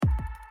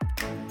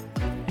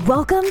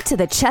Welcome to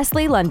the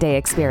Chesley Lunday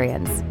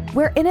Experience,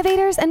 where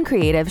innovators and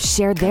creatives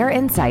share their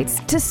insights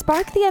to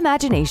spark the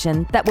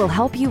imagination that will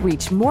help you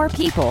reach more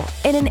people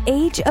in an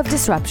age of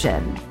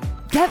disruption.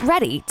 Get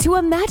ready to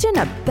imagine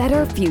a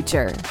better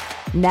future.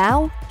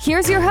 Now,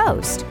 here's your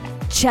host,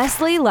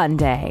 Chesley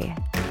Lunday.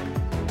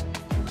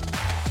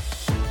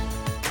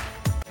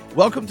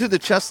 Welcome to the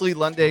Chesley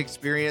Lunday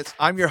Experience.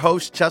 I'm your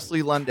host,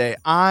 Chesley Lunday.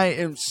 I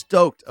am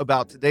stoked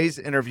about today's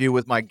interview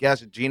with my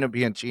guest, Gina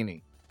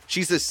Bianchini.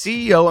 She's the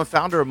CEO and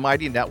founder of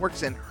Mighty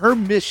Networks, and her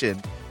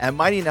mission at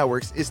Mighty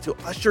Networks is to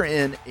usher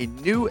in a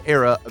new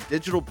era of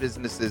digital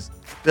businesses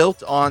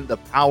built on the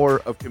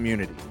power of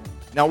community.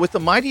 Now, with the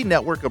Mighty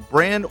Network, a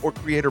brand or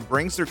creator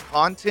brings their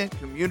content,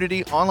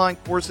 community, online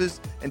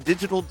courses, and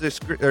digital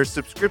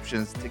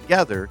subscriptions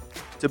together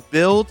to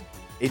build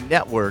a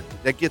network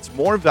that gets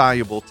more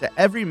valuable to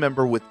every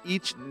member with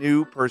each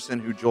new person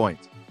who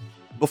joins.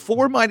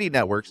 Before Mighty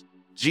Networks,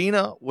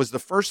 Gina was the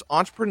first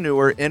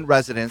entrepreneur in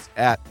residence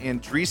at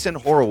Andreessen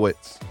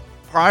Horowitz.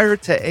 Prior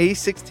to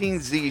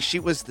A16Z, she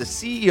was the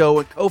CEO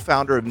and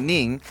co-founder of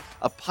Ning,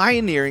 a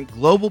pioneering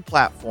global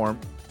platform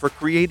for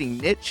creating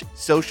niche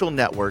social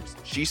networks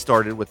she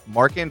started with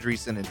Mark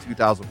Andreessen in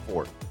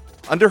 2004.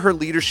 Under her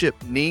leadership,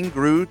 Ning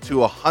grew to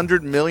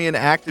 100 million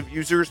active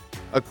users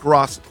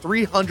across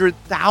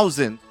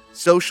 300,000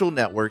 social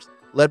networks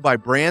led by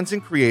brands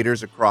and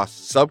creators across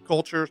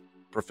subcultures,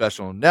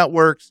 professional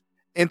networks,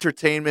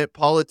 entertainment,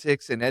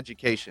 politics, and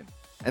education.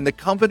 And the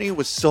company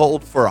was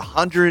sold for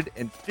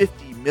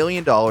 $150 million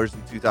in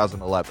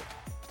 2011.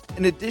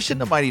 In addition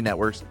to Mighty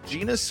Networks,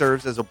 Gina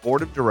serves as a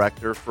board of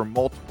director for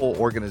multiple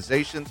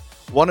organizations.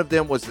 One of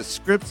them was the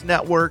Scripps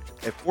Network,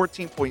 a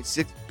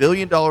 $14.6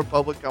 billion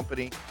public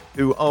company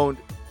who owned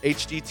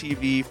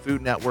HGTV,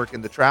 Food Network,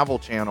 and the Travel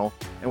Channel,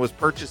 and was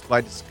purchased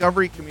by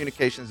Discovery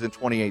Communications in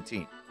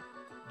 2018.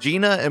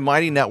 Gina and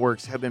Mighty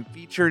Networks have been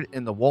featured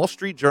in the Wall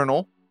Street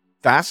Journal,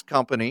 Fast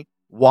Company,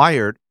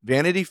 Wired,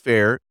 Vanity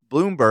Fair,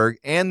 Bloomberg,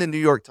 and the New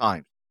York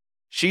Times.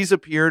 She's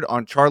appeared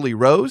on Charlie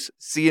Rose,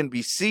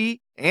 CNBC,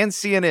 and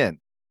CNN.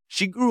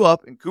 She grew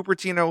up in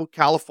Cupertino,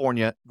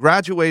 California,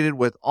 graduated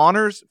with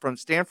honors from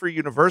Stanford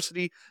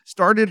University,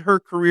 started her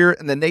career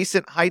in the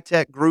nascent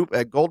high-tech group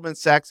at Goldman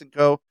Sachs &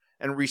 Co.,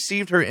 and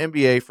received her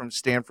MBA from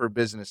Stanford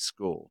Business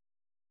School.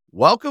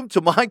 Welcome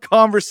to my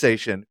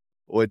conversation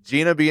with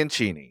Gina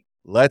Bianchini.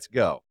 Let's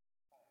go.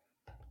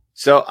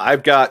 So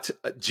I've got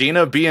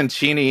Gina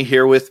Bianchini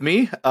here with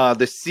me,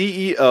 the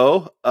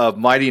CEO of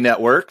Mighty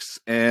Networks.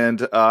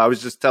 And I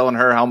was just telling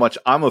her how much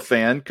I'm a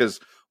fan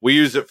because we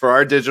use it for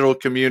our digital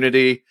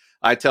community.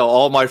 I tell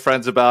all my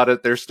friends about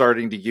it. They're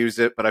starting to use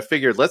it. But I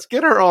figured let's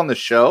get her on the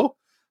show.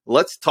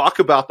 Let's talk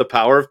about the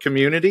power of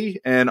community.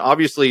 And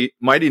obviously,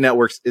 Mighty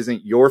Networks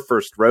isn't your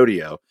first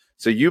rodeo.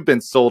 So you've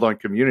been sold on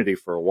community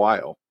for a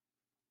while.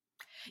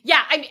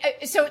 Yeah,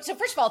 so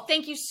first of all,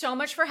 thank you so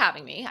much for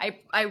having me.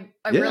 I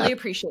really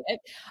appreciate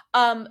it.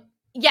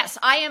 Yes,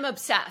 I am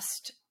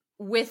obsessed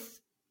with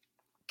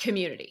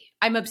community.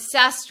 I'm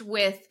obsessed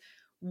with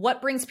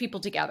what brings people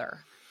together,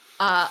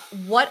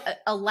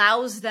 what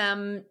allows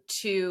them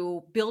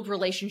to build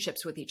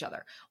relationships with each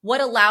other,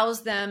 what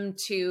allows them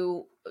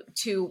to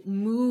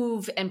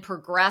move and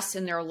progress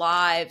in their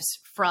lives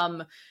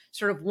from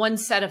sort of one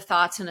set of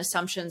thoughts and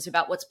assumptions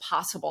about what's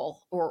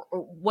possible or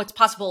what's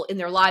possible in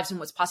their lives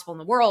and what's possible in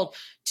the world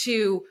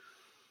to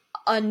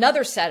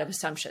another set of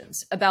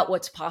assumptions about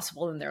what's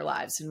possible in their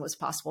lives and what's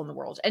possible in the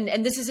world.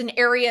 And this is an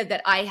area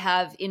that I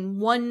have in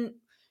one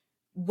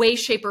way,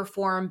 shape, or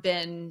form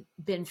been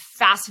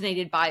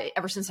fascinated by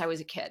ever since I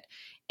was a kid.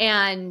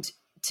 And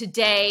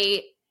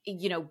today,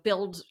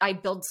 I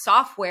build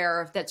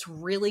software that's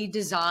really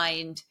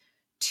designed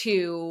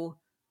to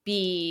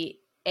be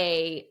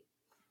a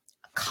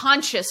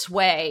conscious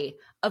way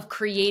of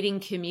creating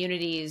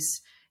communities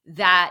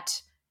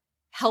that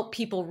help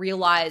people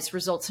realize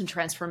results and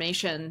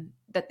transformation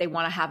that they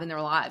want to have in their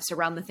lives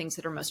around the things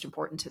that are most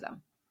important to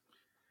them.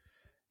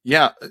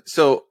 Yeah.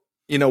 So,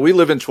 we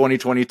live in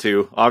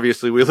 2022.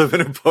 Obviously, we live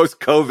in a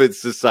post-COVID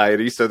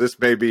society. So this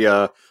may be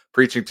a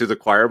preaching to the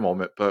choir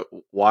moment, but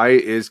why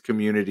is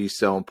community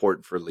so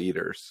important for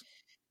leaders?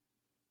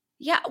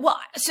 Yeah. Well,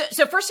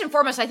 so first and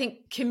foremost, I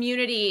think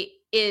community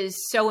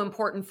is so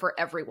important for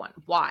everyone.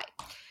 Why?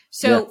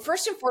 So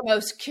First and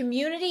foremost,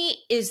 community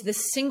is the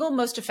single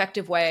most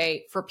effective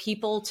way for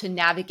people to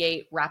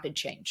navigate rapid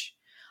change,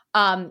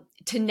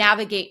 to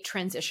navigate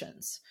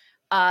transitions,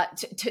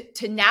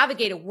 to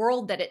navigate a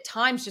world that at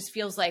times just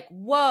feels like,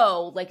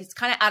 whoa, like it's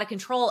kind of out of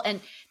control.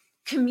 And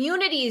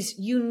communities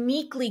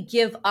uniquely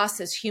give us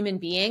as human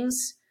beings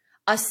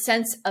a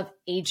sense of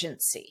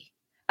agency,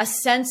 a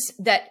sense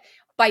that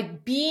by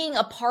being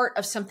a part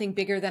of something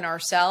bigger than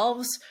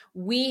ourselves,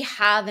 we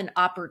have an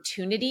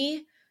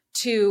opportunity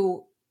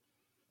to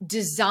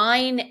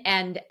design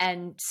and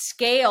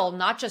scale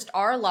not just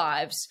our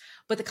lives,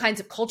 but the kinds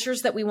of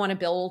cultures that we want to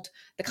build,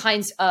 the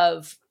kinds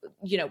of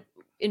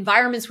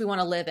environments we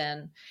want to live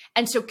in.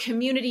 And so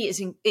community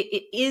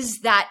it's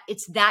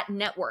that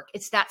network,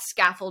 it's that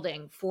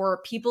scaffolding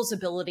for people's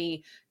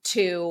ability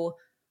to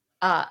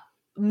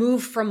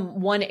move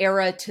from one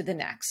era to the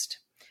next.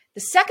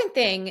 The second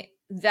thing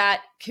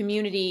that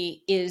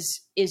community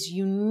is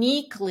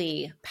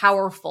uniquely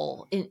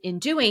powerful in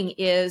doing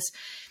is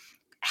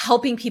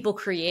helping people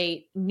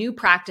create new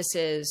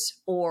practices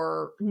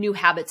or new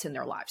habits in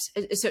their lives.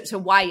 So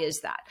why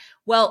is that?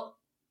 Well,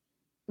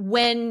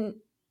 when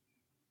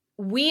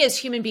we as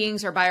human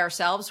beings are by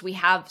ourselves, we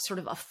have sort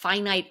of a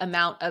finite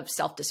amount of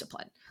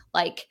self-discipline.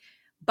 Like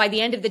by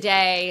the end of the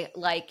day,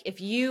 like if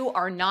you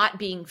are not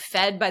being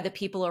fed by the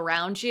people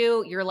around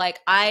you, you're like,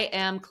 I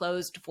am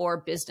closed for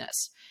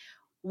business.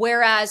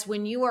 Whereas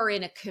when you are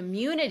in a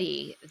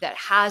community that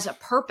has a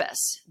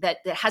purpose,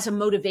 that has a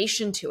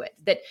motivation to it,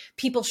 that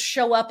people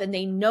show up and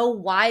they know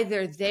why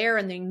they're there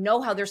and they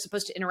know how they're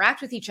supposed to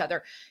interact with each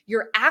other,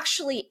 you're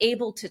actually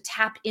able to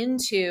tap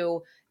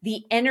into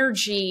the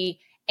energy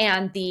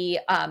and the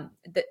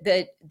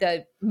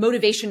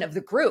motivation of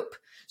the group.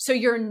 So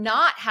you're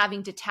not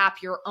having to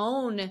tap your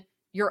own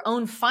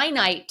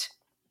finite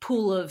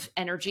pool of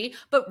energy,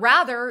 but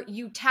rather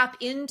you tap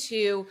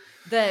into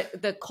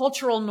the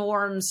cultural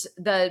norms,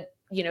 the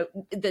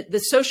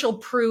social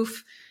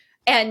proof,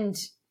 and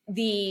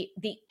the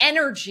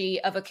energy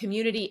of a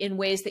community in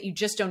ways that you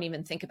just don't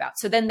even think about.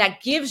 So then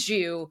that gives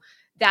you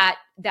that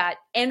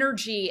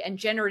energy and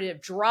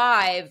generative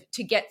drive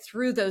to get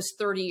through those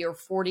 30 or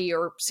 40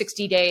 or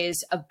 60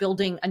 days of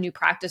building a new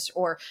practice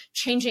or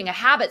changing a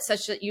habit,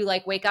 such that you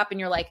like wake up and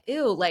you're like,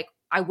 ew, like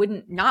I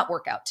wouldn't not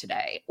work out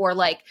today. Or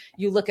like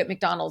you look at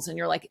McDonald's and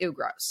you're like, ew,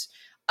 gross.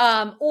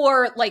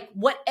 Or like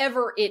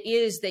whatever it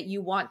is that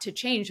you want to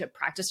change, a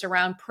practice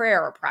around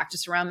prayer, a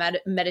practice around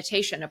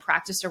meditation, a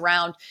practice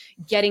around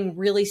getting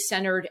really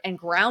centered and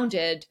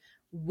grounded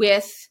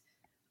with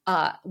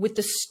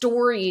the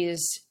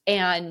stories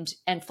and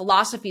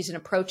philosophies and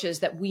approaches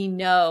that we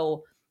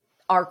know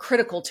are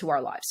critical to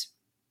our lives.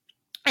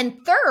 And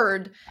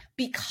third,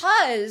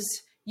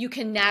 because you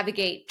can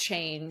navigate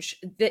change,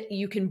 that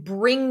you can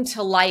bring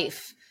to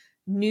life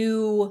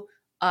new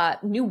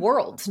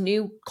worlds,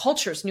 new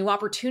cultures, new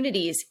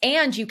opportunities,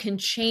 and you can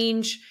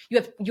change.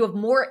 You have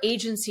more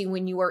agency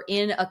when you are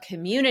in a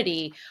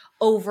community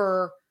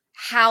over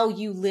how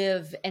you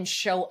live and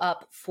show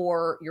up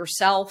for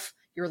yourself,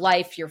 your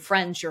life, your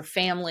friends, your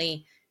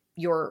family,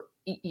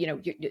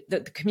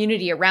 the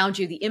community around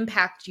you, the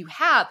impact you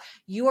have.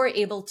 You are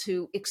able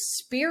to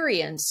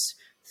experience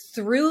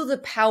through the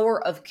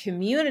power of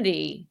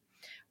community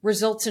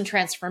results in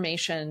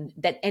transformation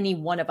that any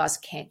one of us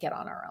can't get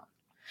on our own.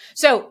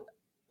 So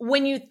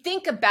when you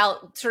think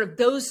about sort of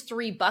those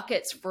three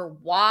buckets for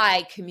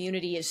why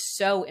community is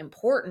so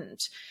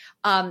important,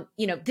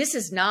 this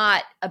is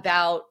not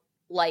about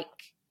like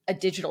a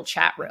digital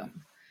chat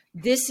room.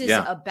 This is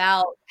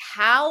about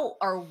how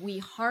are we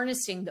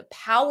harnessing the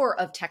power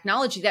of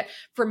technology that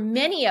for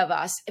many of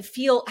us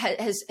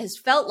has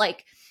felt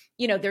like,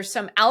 there's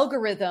some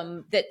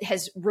algorithm that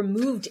has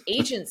removed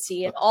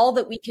agency and all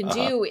that we can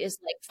do is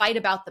like fight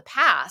about the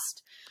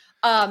past.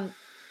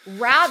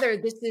 Rather,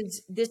 this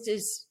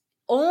is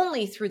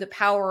only through the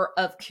power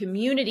of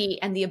community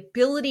and the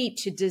ability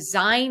to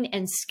design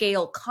and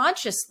scale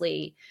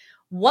consciously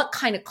what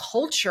kind of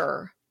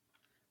culture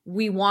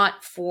we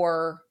want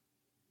for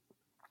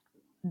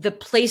the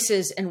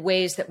places and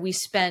ways that we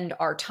spend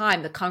our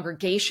time, the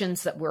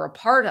congregations that we're a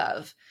part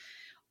of.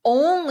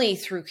 Only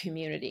through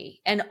community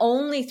and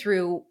only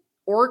through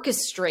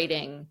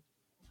orchestrating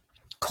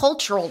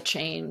cultural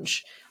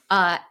change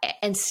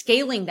and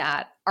scaling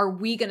that are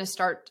we going to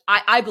start,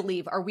 I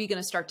believe, are we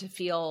going to start to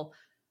feel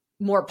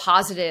more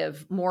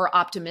positive, more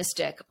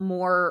optimistic,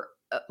 more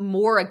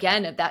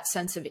again of that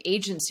sense of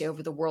agency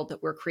over the world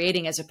that we're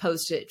creating, as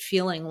opposed to it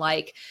feeling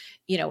like,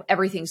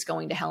 everything's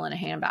going to hell in a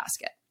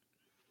handbasket.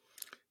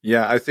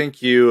 Yeah, I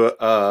think you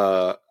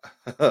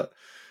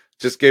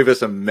just gave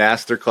us a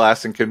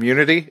masterclass in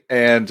community.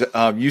 And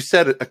you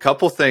said a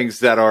couple things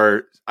that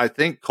are, I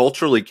think,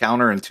 culturally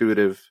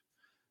counterintuitive.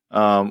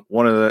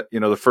 One of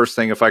the first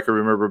thing, if I could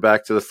remember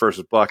back to the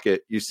first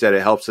bucket, you said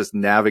it helps us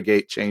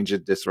navigate change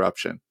and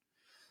disruption.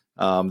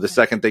 The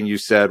second thing you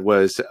said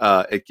was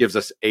it gives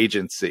us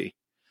agency.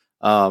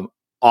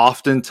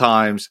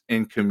 Oftentimes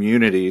in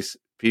communities,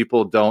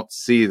 people don't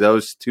see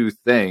those two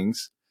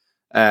things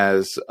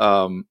as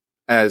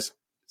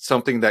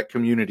something that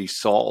community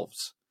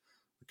solves.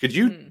 Could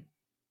you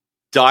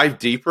dive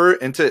deeper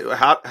into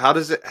how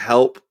does it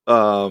help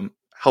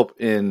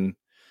in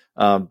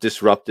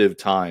disruptive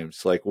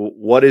times? Like,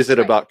 what is it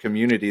about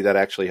community that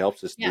actually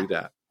helps us do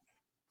that?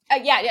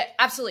 Yeah,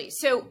 absolutely.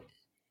 So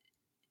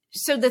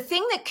the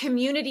thing that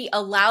community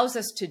allows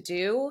us to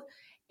do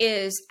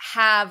is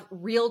have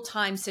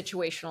real-time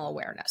situational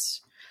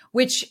awareness,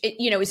 which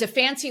is a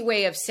fancy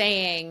way of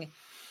saying,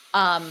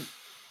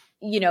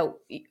 when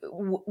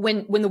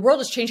the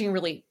world is changing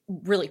really,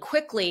 really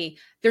quickly,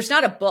 there's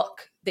not a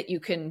book that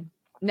you can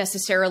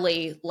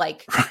necessarily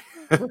like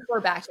refer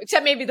back to,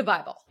 except maybe the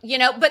Bible,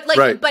 but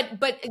like,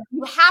 but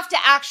you have to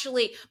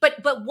actually,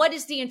 but what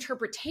is the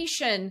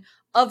interpretation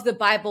of the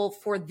Bible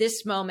for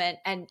this moment?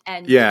 And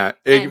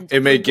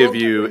it may give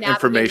you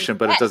information,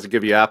 but it doesn't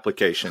give you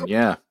application.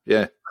 Yeah.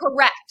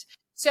 Correct.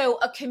 So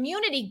a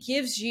community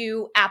gives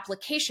you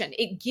application.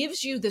 It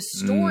gives you the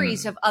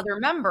stories of other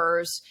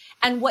members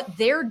and what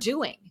they're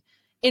doing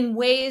in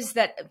ways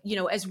that,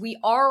 as we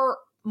are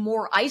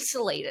more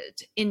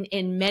isolated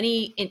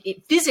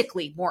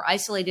physically more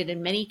isolated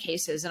in many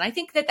cases. And I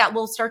think that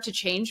will start to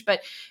change, but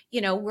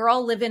we're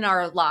all living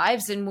our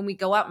lives. And when we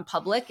go out in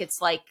public,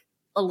 it's like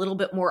a little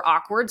bit more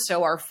awkward.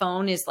 So our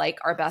phone is like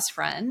our best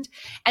friend.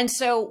 And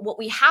so what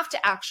we have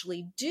to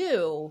actually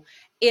do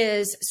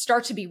is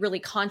start to be really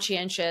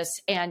conscientious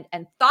and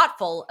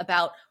thoughtful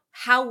about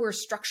how we're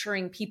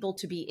structuring people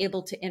to be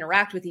able to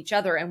interact with each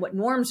other and what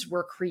norms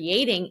we're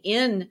creating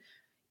in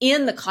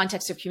the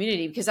context of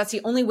community, because that's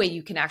the only way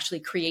you can actually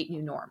create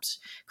new norms,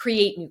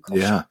 create new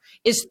culture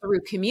is through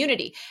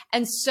community.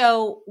 And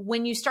so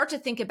when you start to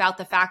think about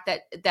the fact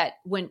that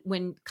when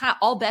kind of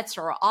all bets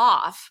are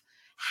off,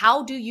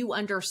 how do you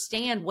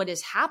understand what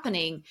is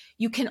happening?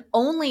 You can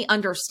only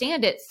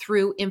understand it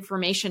through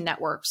information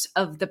networks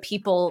of the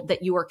people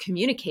that you are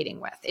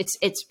communicating with.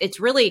 It's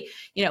really,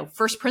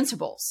 first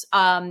principles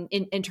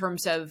in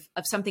terms of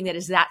something that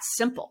is that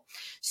simple.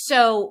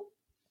 So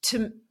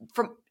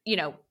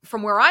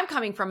from where I'm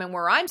coming from and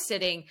where I'm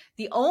sitting,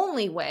 the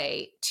only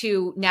way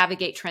to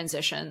navigate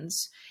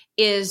transitions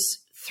is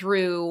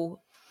through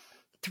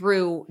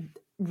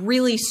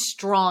really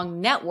strong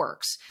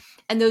networks.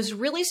 And those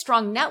really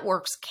strong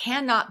networks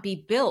cannot be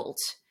built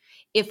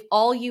if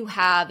all you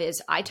have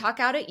is I talk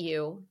out at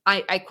you,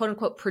 I quote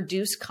unquote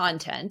produce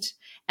content,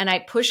 and I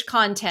push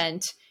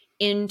content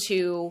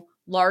into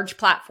large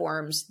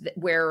platforms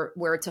where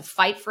it's a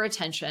fight for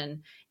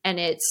attention, and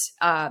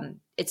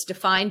it's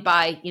defined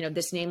by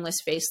this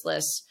nameless,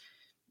 faceless,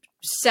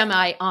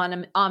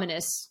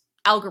 semi-ominous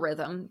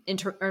algorithm in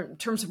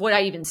terms of what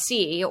I even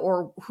see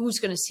or who's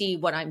going to see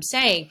what I'm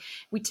saying.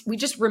 We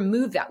just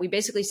remove that. We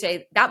basically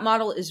say that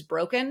model is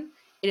broken.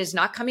 It is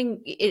not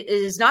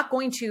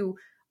going to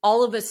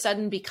all of a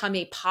sudden become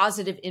a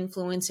positive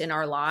influence in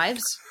our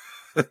lives.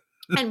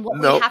 And what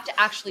we have to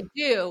actually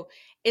do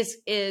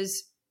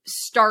is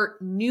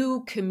start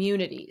new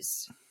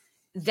communities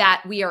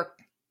that we are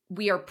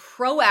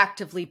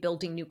proactively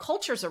building new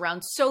cultures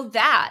around, so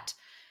that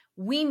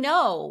we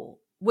know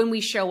when we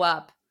show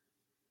up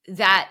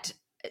that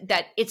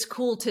it's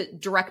cool to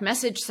direct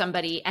message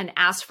somebody and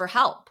ask for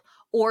help,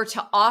 or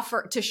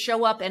to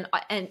show up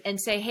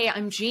and say, hey,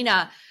 I'm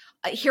Gina.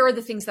 Here are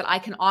the things that I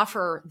can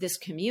offer this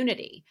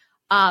community.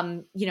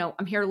 I'm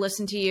here to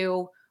listen to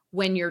you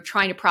when you're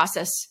trying to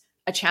process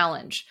a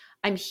challenge.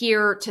 I'm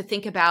here to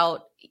think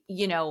about,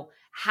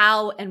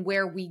 how and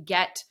where we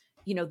get,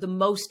 the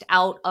most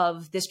out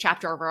of this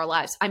chapter of our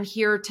lives. I'm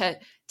here to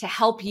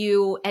help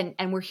you,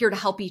 and we're here to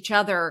help each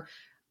other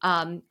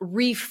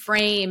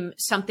reframe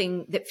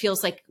something that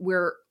feels like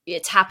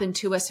it's happened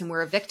to us and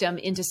we're a victim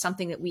into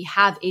something that we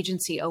have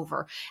agency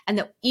over, and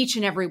that each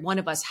and every one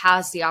of us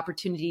has the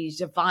opportunity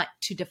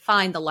to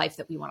define the life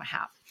that we want to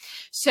have.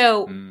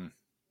 So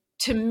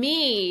to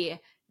me,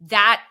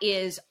 that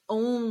is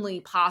only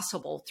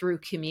possible through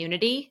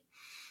community.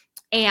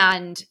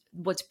 And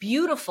what's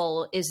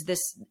beautiful is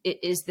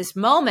this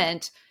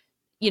moment,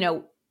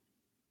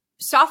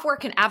 software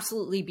can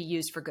absolutely be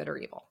used for good or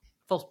evil,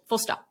 full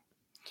stop.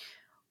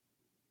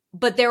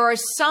 But there are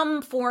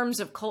some forms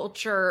of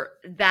culture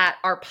that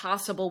are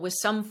possible with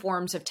some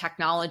forms of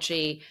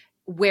technology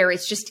where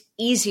it's just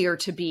easier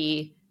to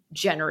be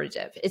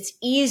generative. It's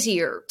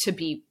easier to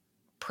be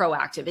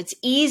proactive. It's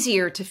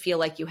easier to feel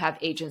like you have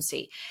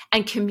agency.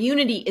 And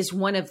community is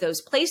one of those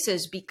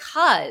places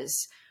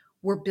because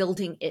we're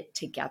building it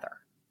together.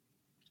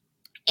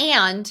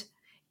 And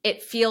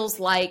it feels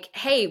like,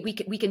 hey, we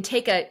can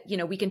take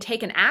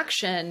an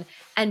action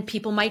and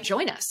people might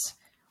join us.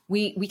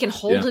 We can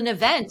hold an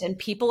event and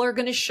people are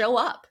going to show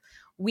up.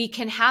 We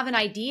can have an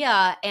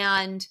idea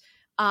and,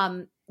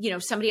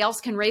 somebody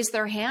else can raise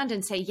their hand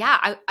and say,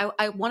 yeah,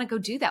 I want to go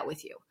do that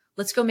with you.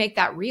 Let's go make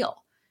that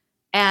real.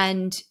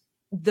 And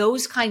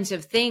those kinds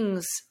of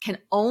things can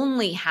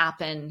only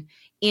happen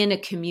in a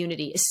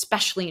community,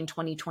 especially in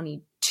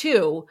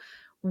 2022,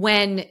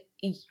 when,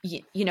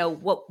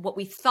 what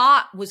we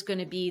thought was going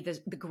to be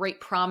the great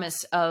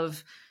promise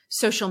of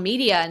social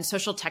media and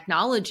social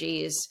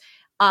technologies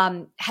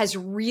has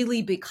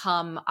really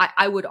become,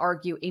 I would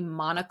argue, a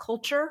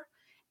monoculture.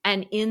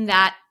 And in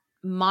that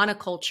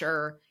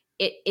monoculture,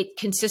 it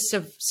consists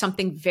of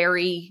something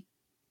very,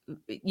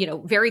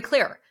 very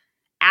clear: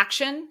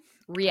 action,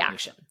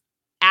 reaction,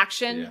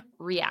 action,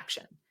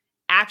 reaction,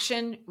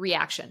 action,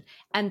 reaction.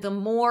 And the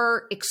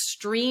more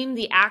extreme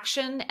the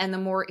action and the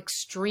more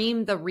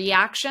extreme the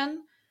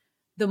reaction,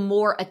 the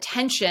more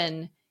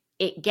attention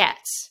it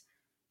gets.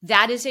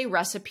 That is a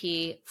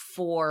recipe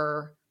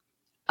for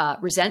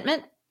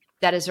resentment.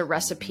 That is a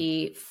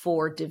recipe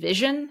for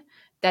division.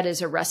 That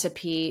is a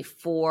recipe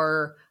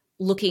for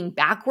looking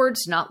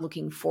backwards, not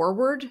looking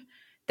forward.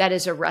 That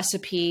is a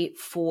recipe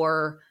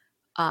for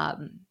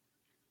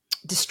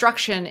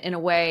destruction in a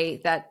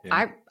way that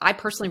I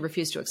personally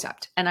refuse to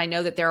accept. And I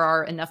know that there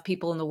are enough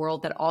people in the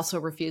world that also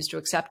refuse to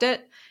accept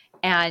it.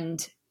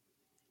 And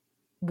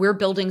we're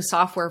building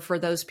software for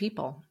those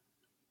people.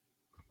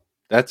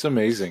 That's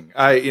amazing.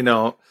 I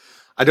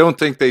don't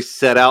think they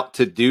set out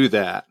to do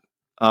that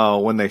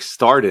when they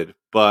started,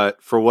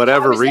 but for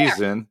whatever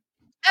reason,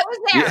 I was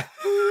there. Yeah.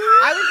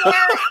 I was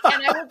there,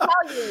 and I will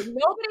tell you,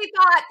 nobody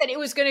thought that it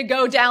was going to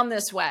go down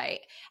this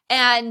way.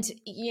 And,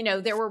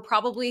 there were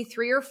probably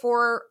 3 or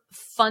 4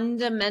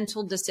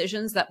 fundamental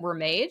decisions that were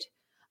made.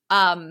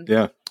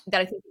 Yeah.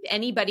 That I think if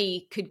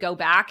anybody could go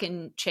back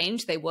and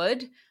change, they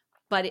would.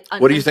 But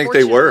what do you think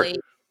they were?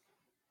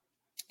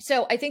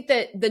 So I think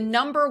that the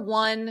number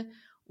one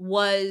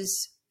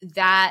was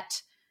that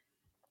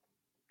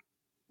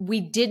we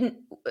didn't,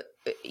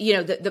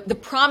 the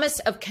promise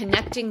of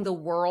connecting the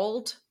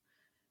world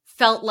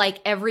felt like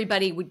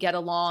everybody would get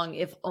along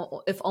if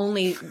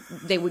only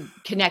they would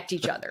connect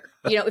each other.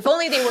 If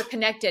only they were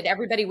connected,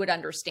 everybody would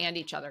understand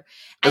each other.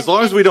 As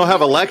long as we don't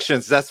have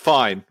elections, that's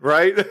fine,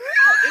 right?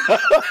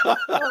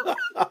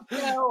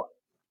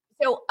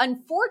 So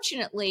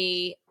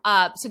unfortunately,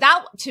 so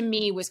that to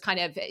me was kind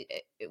of,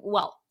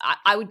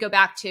 I would go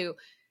back to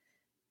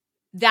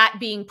that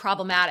being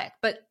problematic.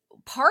 But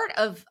part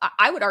of,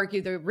 I would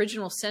argue, the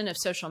original sin of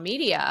social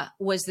media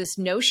was this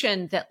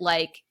notion that,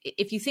 like,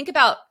 if you think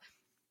about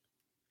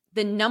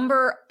the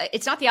number,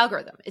 it's not the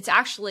algorithm, it's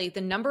actually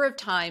the number of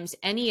times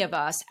any of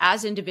us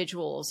as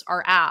individuals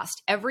are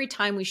asked every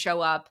time we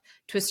show up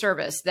to a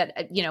service that,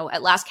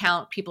 at last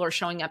count, people are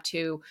showing up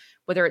to,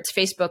 whether it's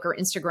Facebook or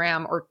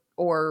Instagram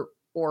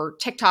or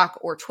TikTok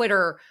or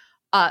Twitter,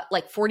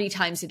 like 40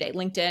 times a day,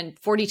 LinkedIn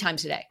 40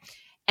 times a day.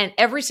 And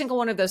every single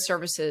one of those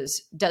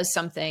services does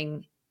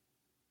something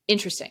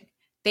interesting.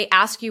 They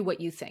ask you what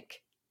you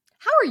think.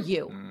 How are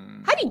you?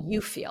 How do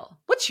you feel?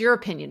 What's your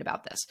opinion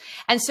about this?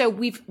 And so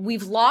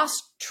we've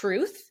lost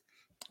truth,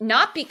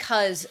 not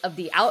because of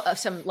of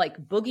some like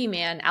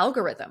boogeyman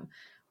algorithm.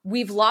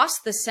 We've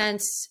lost the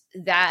sense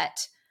that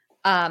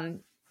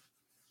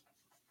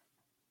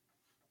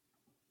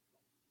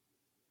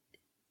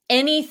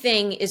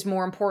anything is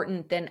more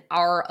important than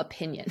our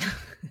opinion.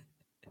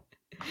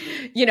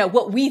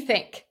 What we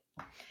think.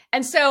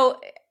 And so,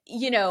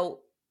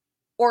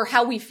 or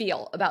how we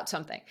feel about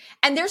something.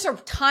 And there's a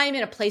time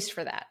and a place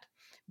for that,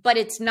 but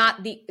it's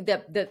not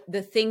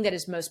the thing that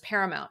is most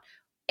paramount.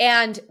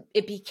 And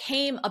it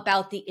became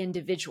about the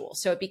individual.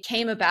 So it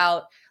became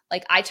about,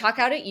 like, I talk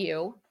out at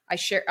you, I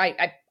share,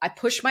 I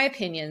push my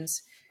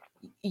opinions,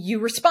 you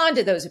respond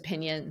to those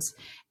opinions,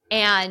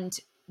 and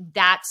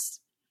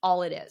that's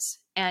all it is.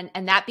 And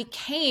that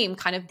became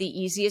kind of the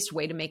easiest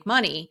way to make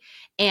money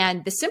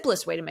and the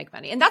simplest way to make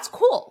money. And that's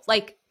cool.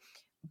 Like,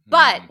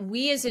 but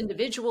we as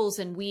individuals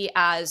and we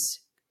as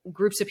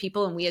groups of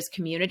people and we as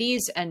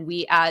communities and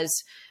we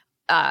as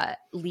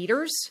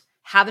leaders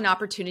have an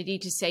opportunity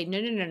to say,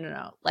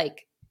 no.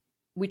 Like,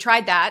 we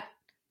tried that.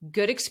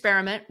 Good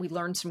experiment. We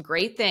learned some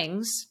great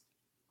things.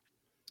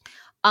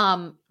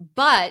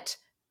 But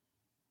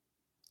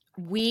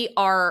we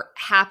are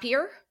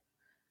happier.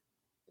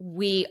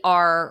 We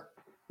are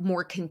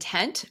more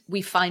content.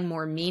 We find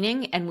more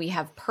meaning, and we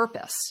have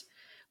purpose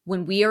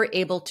when we are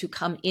able to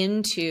come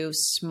into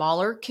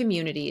smaller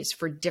communities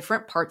for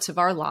different parts of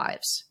our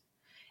lives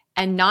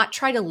and not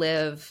try to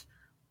live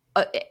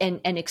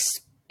and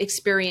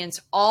experience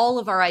all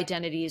of our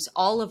identities,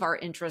 all of our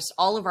interests,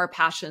 all of our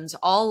passions,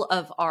 all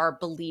of our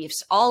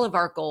beliefs, all of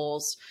our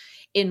goals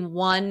in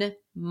one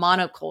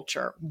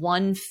monoculture,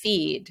 one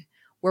feed,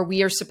 where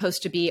we are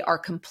supposed to be our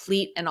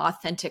complete and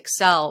authentic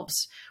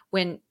selves,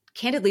 when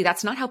candidly,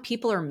 that's not how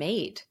people are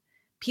made.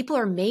 People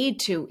are made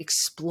to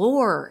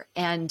explore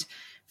and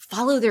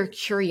follow their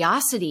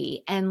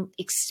curiosity and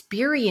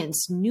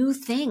experience new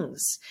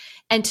things,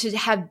 and to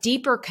have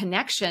deeper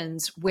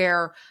connections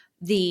where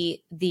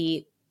the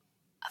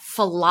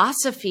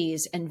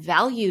philosophies and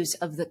values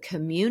of the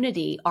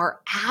community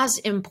are as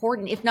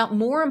important, if not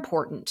more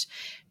important,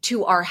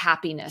 to our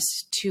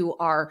happiness, to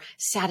our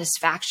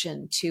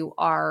satisfaction, to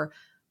our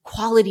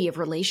quality of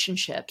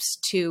relationships,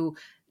 to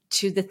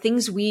the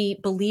things we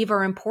believe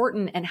are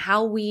important and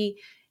how we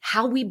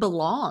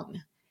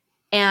belong.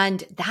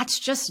 And that's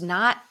just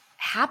not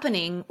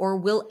happening or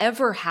will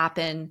ever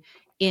happen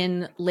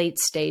in late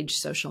stage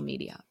social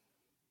media.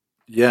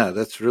 Yeah,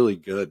 that's really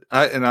good.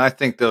 I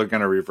think they're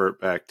going to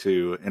revert back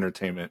to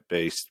entertainment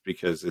based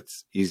because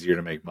it's easier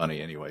to make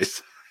money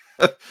anyways,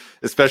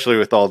 especially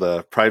with all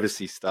the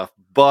privacy stuff.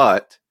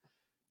 But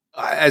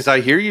as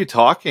I hear you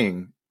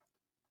talking,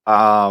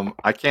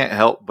 I can't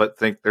help but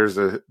think there's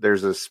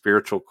a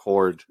spiritual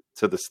chord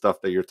to the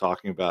stuff that you're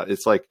talking about.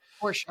 It's like,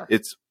 for sure,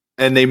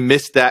 and they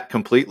missed that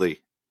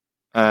completely.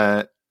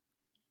 Why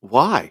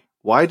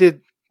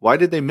did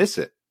they miss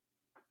it?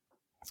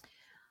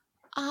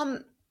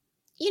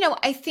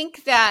 I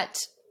think that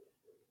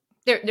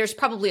there's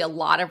probably a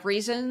lot of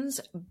reasons,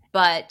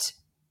 but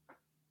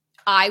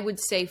I would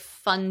say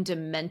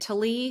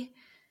fundamentally,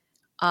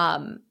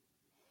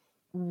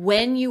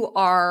 when you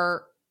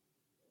are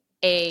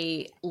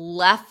a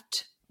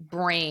left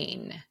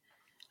brain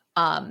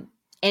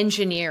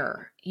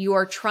engineer, you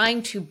are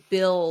trying to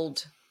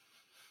build,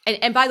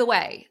 and by the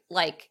way,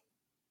 like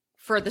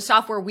for the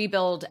software we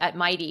build at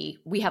Mighty,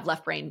 we have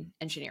left brain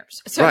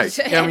engineers. So,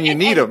 right. I mean, you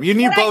need them. You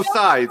need both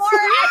sides.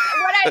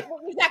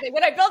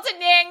 When I built at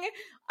Ning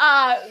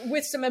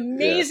with some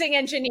amazing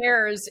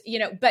engineers,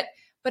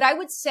 but I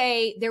would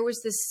say there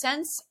was this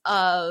sense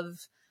of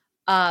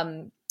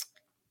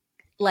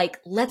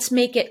like, let's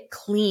make it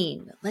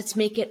clean. Let's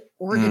make it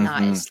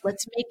organized. Mm-hmm.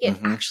 Let's make it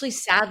actually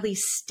sadly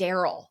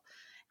sterile.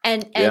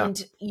 And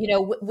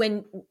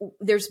when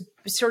there's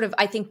sort of,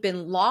 I think,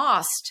 been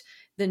lost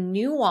the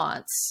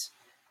nuance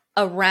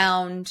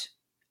around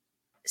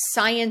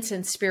science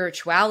and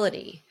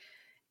spirituality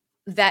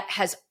that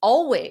has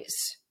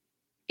always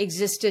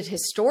existed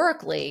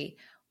historically,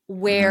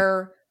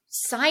 where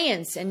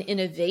science and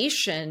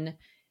innovation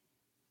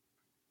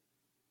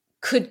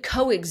could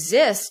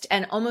coexist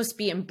and almost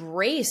be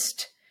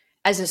embraced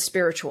as a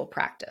spiritual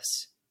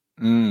practice.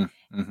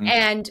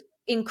 And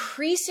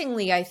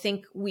increasingly, I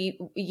think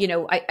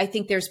I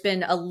think there's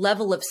been a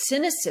level of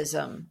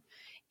cynicism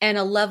and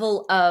a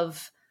level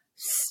of,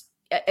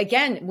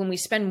 again, when we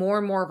spend more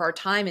and more of our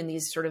time in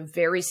these sort of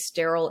very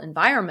sterile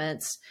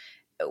environments,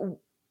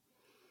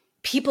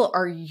 people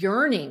are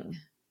yearning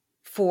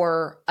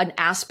for an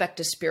aspect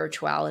of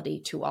spirituality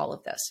to all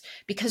of this,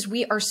 because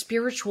we are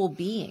spiritual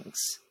beings.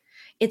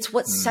 It's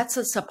what sets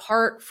us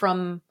apart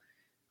from,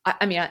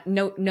 I mean,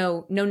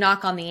 no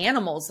knock on the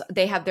animals.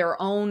 They have their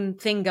own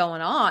thing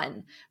going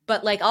on,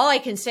 but like, all I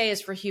can say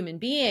is, for human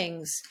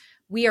beings,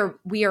 we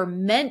are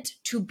meant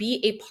to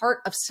be a part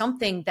of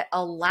something that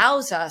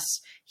allows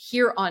us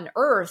here on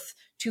earth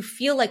to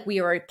feel like we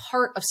are a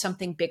part of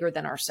something bigger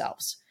than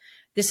ourselves.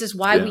 This is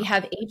why we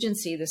have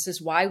agency. This is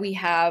why we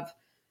have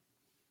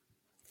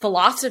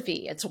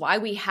philosophy. It's why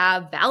we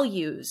have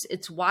values.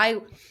 It's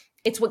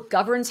what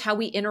governs how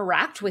we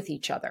interact with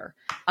each other.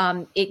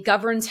 It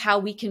governs how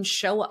we can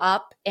show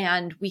up,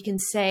 and we can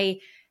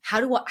say, how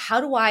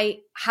do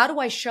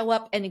I show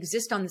up and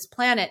exist on this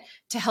planet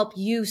to help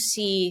you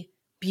see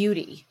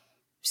beauty,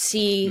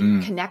 see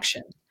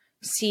connection,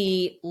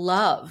 see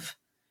love,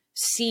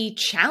 see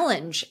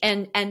challenge,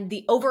 and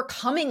the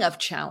overcoming of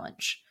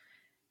challenge,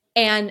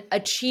 and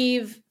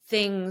achieve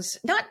things,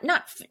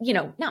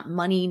 not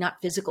money,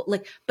 not physical,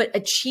 but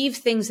achieve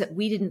things that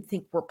we didn't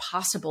think were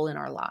possible in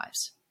our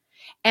lives.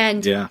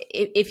 And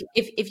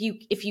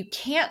if you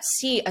can't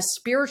see a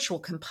spiritual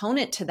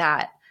component to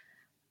that,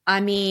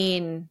 I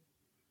mean,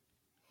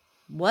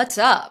 what's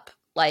up?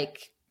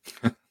 Like,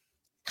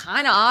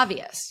 kind of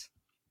obvious.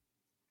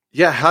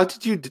 Yeah. How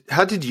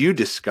did you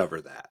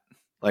discover that?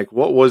 Like,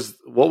 what was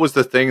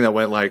the thing that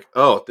went like,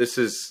 oh, this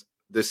is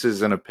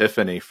an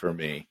epiphany for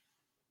me?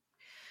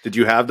 Did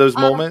you have those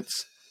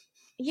moments?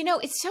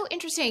 It's so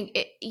interesting.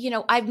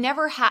 I've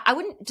never had, I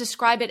wouldn't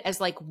describe it as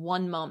like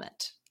one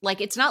moment.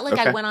 Like, it's not like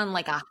I went on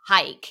like a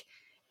hike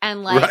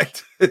and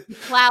like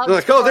clouds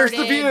like, oh, there's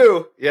the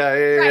view. Yeah.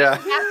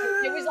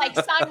 It was like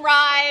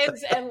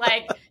sunrise and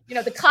like,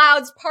 the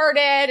clouds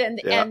parted and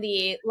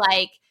the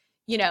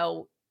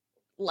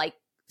like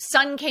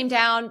sun came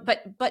down.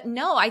 But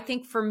no, I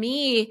think for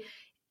me,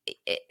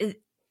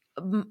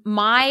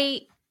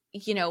 my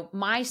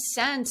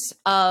sense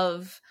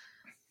of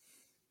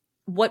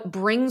what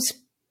brings,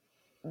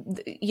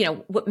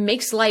 what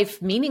makes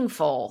life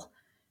meaningful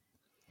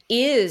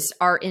is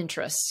our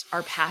interests,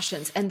 our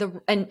passions, and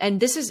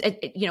this is,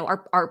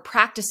 our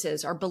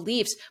practices, our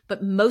beliefs,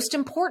 but most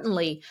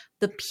importantly,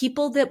 the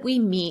people that we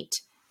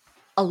meet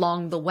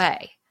along the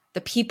way,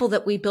 the people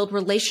that we build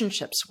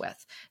relationships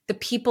with, the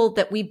people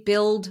that we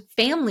build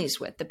families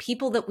with, the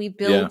people that we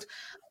build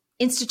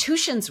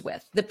institutions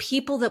with, the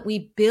people that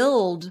we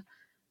build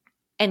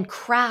and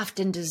craft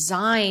and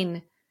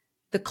design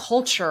the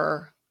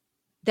culture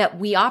that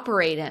we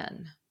operate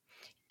in.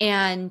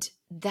 And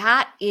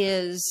that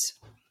is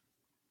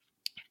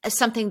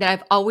something that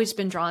I've always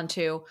been drawn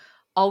to,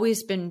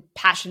 always been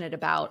passionate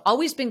about,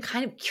 always been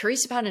kind of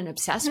curious about and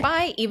obsessed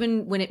by,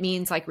 even when it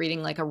means like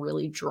reading like a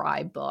really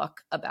dry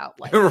book about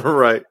like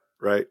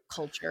right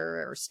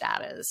culture or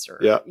status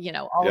or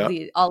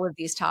all of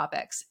these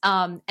topics.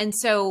 And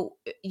so,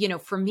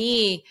 for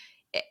me,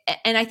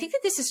 and I think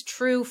that this is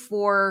true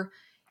for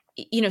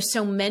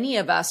so many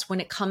of us when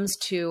it comes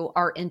to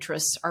our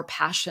interests, our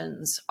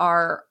passions,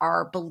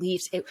 our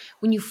beliefs,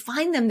 when you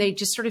find them, they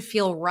just sort of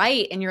feel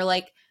right. And you're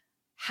like,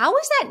 how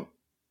is that?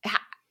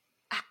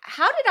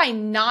 How did I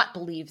not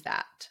believe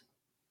that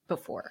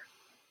before?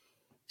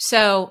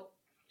 So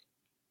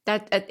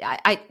that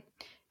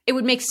it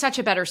would make such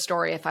a better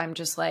story if I'm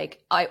just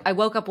like, I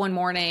woke up one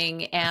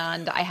morning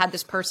and I had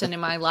this person in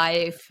my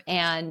life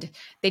and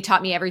they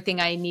taught me everything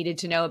I needed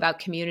to know about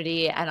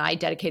community and I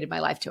dedicated my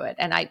life to it.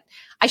 And I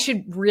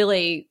should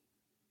really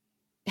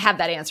have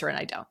that answer, and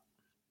I don't.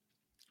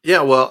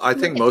 Yeah, well, I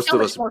think most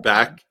of us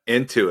back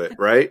into it,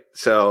 right?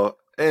 So,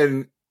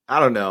 and I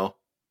don't know.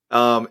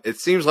 It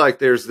seems like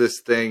there's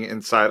this thing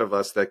inside of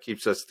us that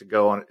keeps us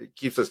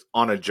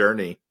on a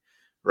journey,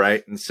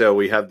 right? And so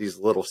we have these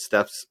little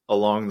steps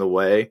along the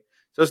way.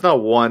 So it's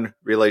not one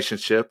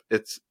relationship;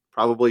 it's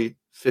probably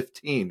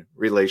 15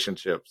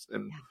 relationships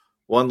and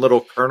one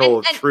little kernel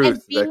of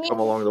truth that come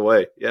along the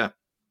way. Yeah.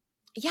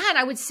 Yeah. And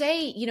I would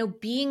say,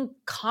 being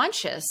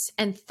conscious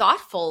and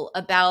thoughtful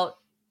about,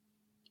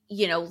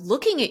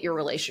 looking at your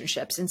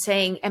relationships and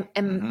saying,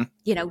 Mm-hmm.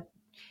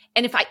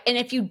 and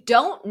if you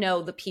don't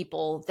know the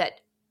people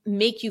that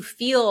make you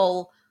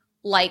feel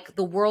like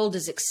the world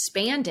is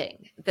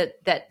expanding,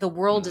 that the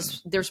world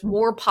is, there's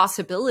more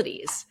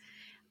possibilities,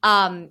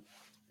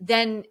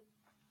 then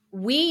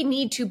we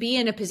need to be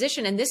in a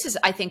position. And this is,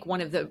 I think,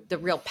 one of the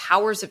real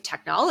powers of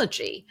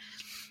technology,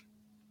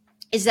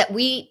 is that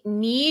we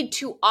need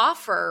to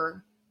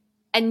offer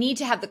and need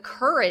to have the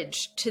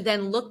courage to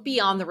then look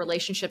beyond the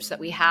relationships that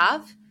we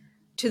have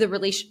to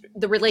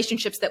the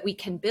relationships that we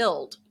can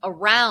build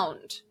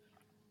around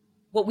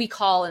what we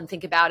call and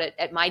think about it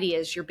at Mighty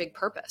as your big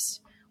purpose,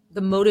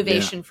 the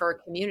motivation for a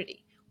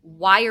community.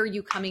 Why are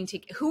you coming to,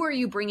 who are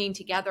you bringing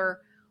together?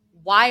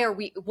 What are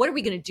we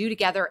going to do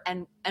together?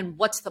 And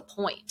what's the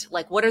point?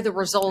 Like, what are the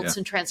results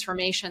and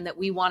transformation that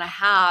we want to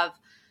have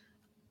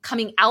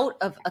coming out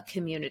of a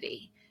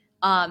community?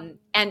 And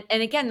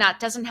again, that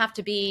doesn't have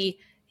to be,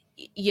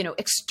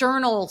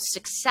 external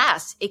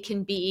success. It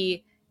can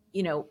be,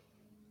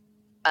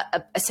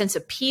 a sense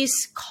of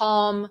peace,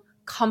 calm,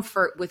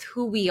 comfort with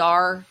who we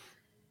are,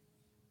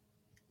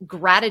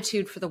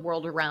 gratitude for the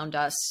world around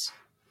us,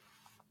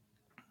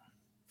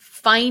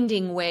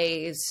 finding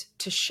ways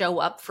to show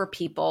up for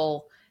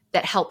people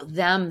that help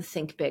them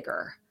think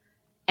bigger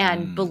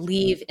and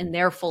believe in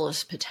their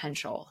fullest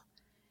potential,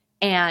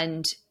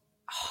 and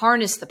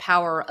harness the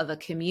power of a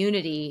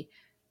community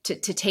to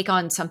take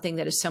on something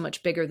that is so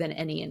much bigger than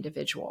any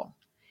individual.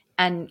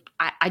 And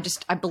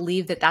I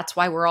believe that that's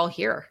why we're all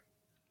here.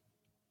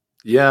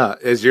 Yeah.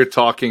 As you're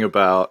talking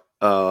about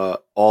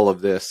all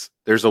of this,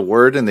 there's a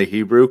word in the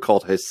Hebrew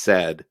called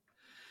hesed.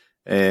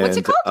 And what's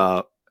it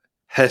called?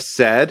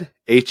 Hesed,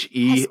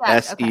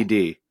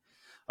 Hesed.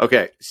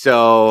 Okay.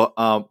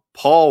 So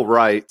Paul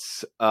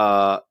writes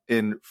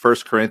in 1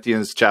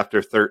 Corinthians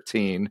chapter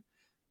 13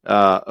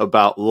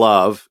 about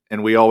love,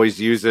 and we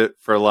always use it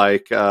for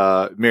like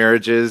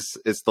marriages.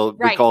 It's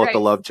we call it the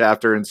love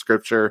chapter in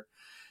scripture.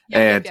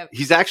 Yep.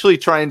 He's actually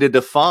trying to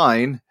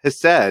define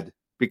hesed,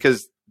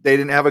 because they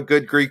didn't have a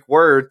good Greek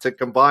word to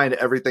combine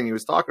everything he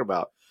was talking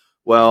about.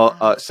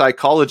 Well,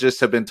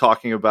 psychologists have been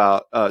talking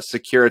about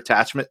secure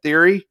attachment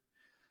theory.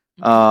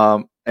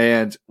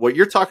 And what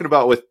you're talking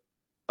about with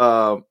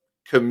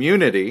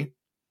community,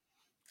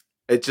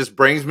 it just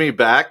brings me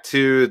back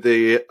to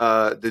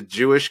the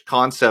Jewish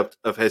concept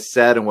of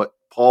hesed and what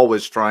Paul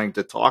was trying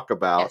to talk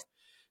about,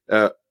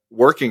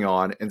 working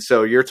on. And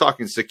so you're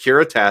talking secure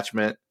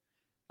attachment,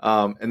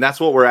 and that's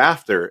what we're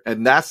after.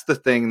 And that's the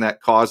thing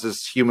that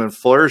causes human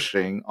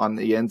flourishing on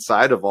the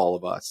inside of all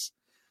of us.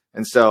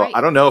 And so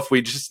I don't know if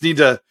we just need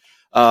to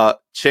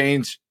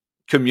change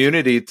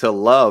community to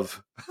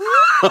love,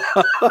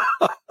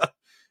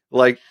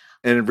 like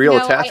in real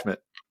attachment.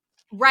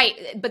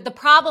 But the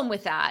problem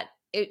with that,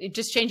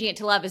 just changing it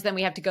to love, is then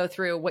we have to go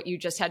through what you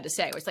just had to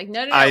say. It's like,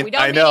 no, we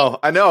don't.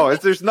 I know.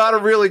 There's not a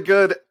really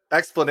good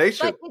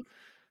explanation. But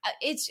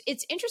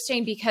it's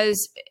interesting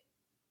because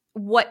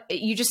what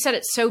you just said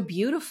it so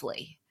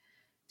beautifully.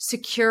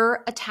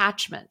 Secure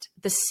attachment,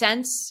 the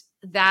sense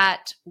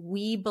that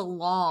we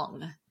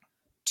belong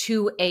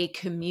to a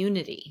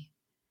community.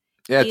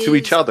 Yeah, to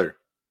each other.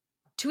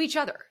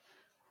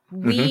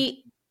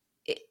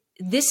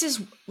 This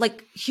is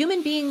like,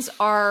 human beings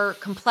are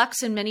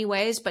complex in many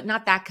ways, but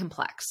not that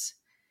complex.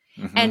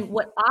 And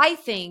what I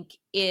think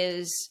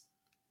is,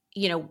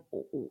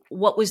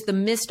 what was the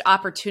missed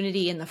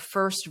opportunity in the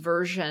first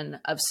version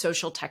of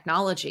social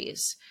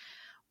technologies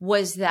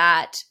was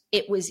that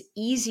it was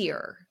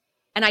easier.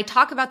 And I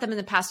talk about them in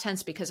the past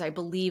tense because I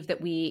believe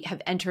that we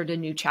have entered a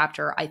new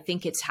chapter. I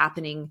think it's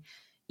happening.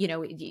 I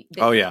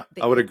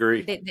would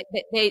agree.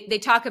 They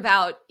talk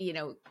about,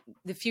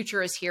 the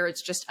future is here.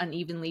 It's just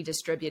unevenly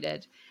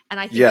distributed. And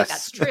I think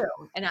that's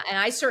true. And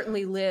I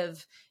certainly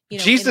live,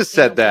 Jesus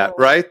said that,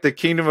 right? The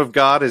kingdom of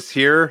God is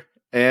here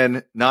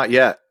and not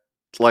yet.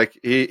 Like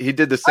he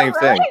did the same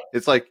thing.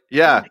 It's like,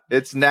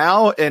 it's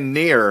now and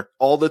near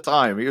all the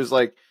time. He was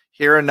like,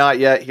 here and not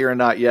yet, here and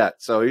not yet.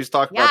 So he's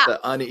talking about the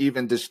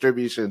uneven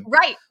distribution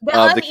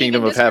of the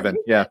kingdom of heaven.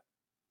 Yeah.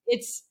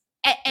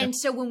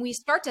 So when we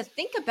start to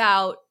think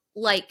about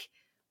like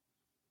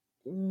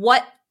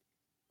what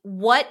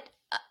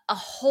a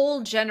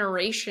whole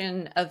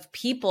generation of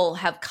people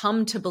have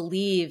come to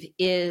believe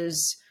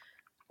is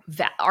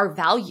our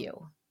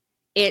value,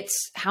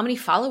 it's how many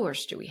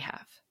followers do we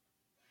have?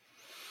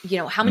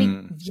 How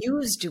many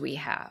views do we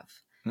have?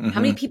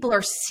 How many people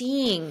are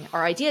seeing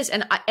our ideas?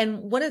 And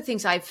one of the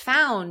things I've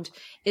found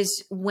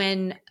is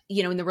when,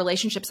 in the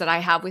relationships that I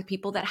have with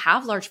people that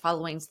have large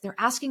followings, they're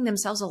asking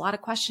themselves a lot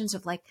of questions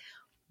of like,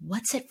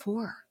 what's it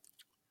for?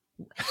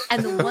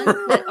 And the ones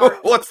that are,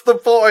 what's the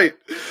point?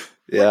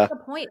 What's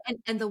the point?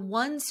 And the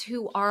ones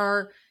who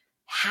are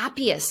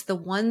happiest, the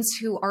ones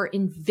who are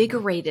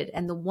invigorated,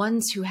 and the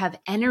ones who have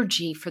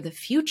energy for the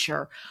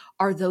future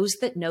are those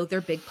that know their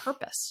big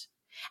purpose.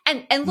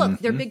 And look,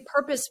 their big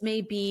purpose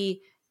may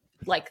be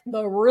like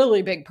the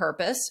really big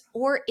purpose,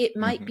 or it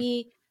might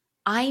be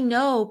I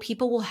know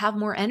people will have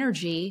more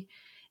energy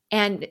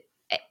and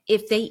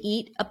if they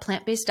eat a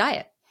plant-based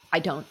diet. I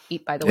don't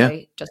eat, by the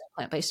way, just a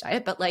plant-based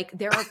diet, but like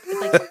there are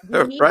like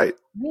Right.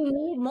 we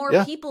need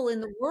more people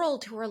in the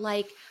world who are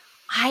like,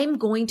 I'm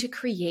going to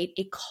create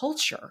a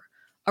culture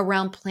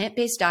around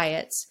plant-based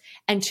diets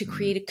and to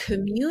create a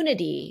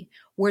community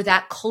where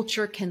that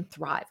culture can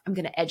thrive. I'm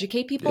going to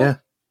educate people. Yeah.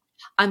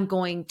 I'm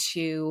going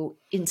to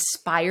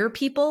inspire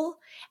people,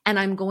 and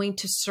I'm going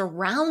to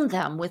surround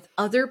them with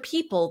other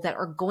people that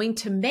are going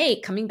to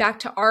make, coming back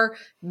to our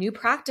new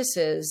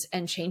practices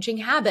and changing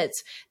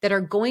habits, that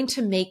are going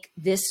to make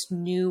this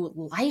new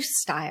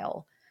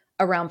lifestyle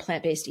around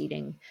plant-based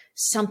eating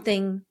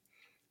something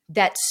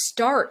that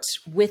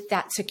starts with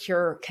that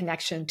secure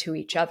connection to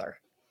each other.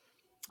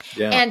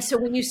 Yeah. And so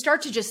when you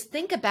start to just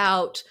think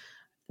about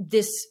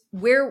this,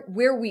 where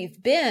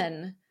we've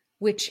been,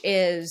 which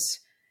is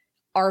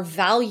our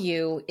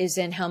value is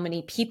in how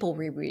many people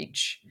we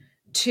reach,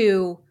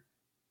 to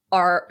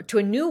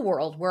a new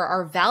world where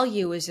our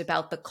value is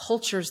about the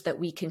cultures that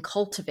we can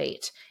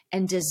cultivate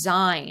and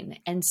design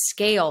and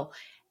scale.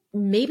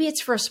 Maybe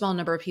it's for a small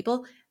number of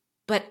people,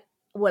 but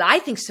what I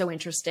think is so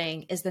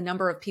interesting is the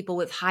number of people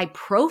with high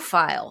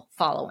profile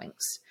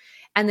followings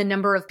and the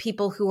number of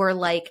people who are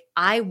like,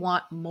 I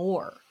want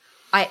more.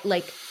 I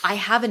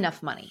have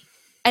enough money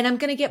and I'm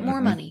going to get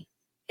more money.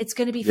 It's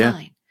going to be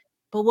fine.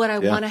 But what I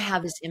want to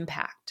have is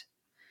impact.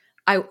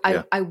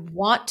 I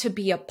want to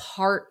be a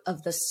part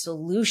of the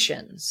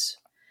solutions.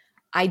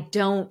 I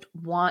don't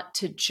want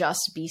to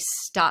just be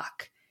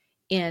stuck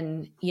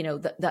in,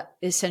 the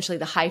essentially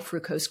the high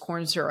fructose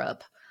corn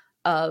syrup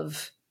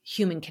of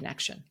human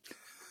connection.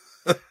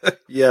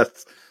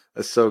 Yes,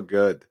 that's so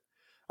good.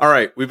 All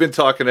right, we've been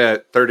talking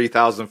at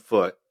 30,000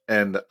 foot,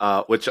 and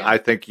which I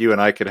think you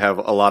and I could have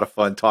a lot of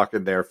fun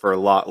talking there for a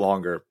lot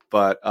longer.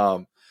 But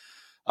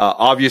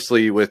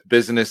obviously, with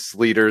business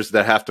leaders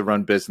that have to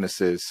run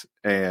businesses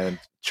and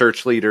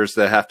church leaders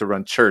that have to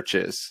run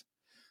churches,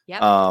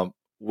 I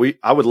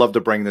would love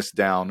to bring this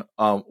down.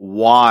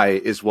 Why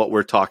is what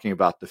we're talking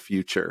about the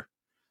future?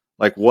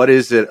 Like, what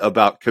is it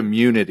about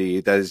community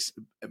that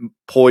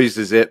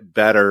poises it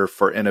better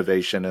for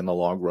innovation in the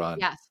long run?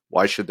 Yes.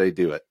 Why should they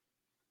do it?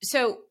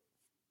 So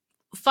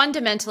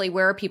fundamentally,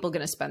 where are people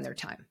going to spend their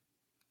time?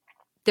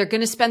 They're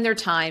going to spend their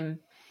time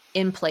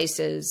in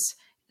places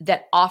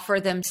that offer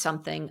them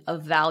something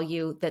of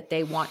value that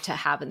they want to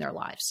have in their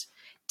lives.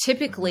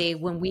 Typically,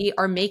 when we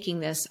are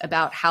making this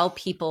about how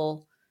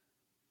people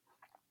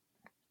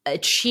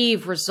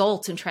achieve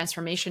results and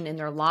transformation in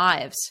their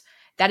lives,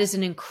 that is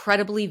an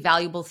incredibly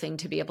valuable thing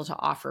to be able to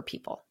offer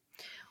people.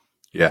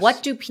 Yes.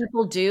 What do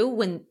people do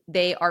when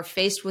they are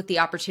faced with the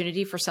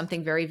opportunity for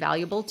something very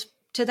valuable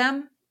to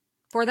them,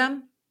 for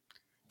them?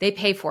 They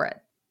pay for it.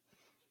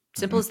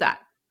 Simple as that.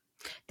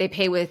 They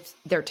pay with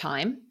their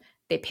time.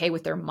 They pay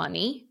with their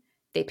money.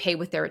 They pay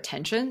with their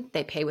attention.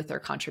 They pay with their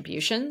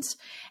contributions.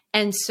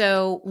 And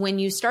so when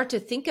you start to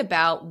think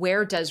about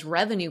where does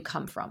revenue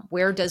come from?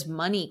 Where does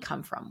money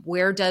come from?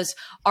 Where does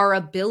our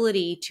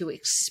ability to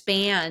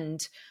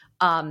expand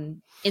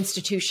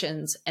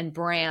institutions and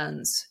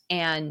brands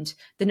and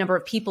the number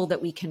of people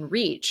that we can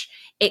reach?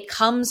 It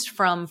comes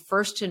from,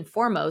 first and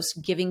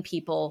foremost, giving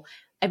people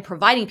and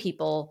providing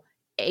people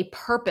a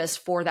purpose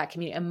for that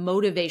community, a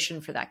motivation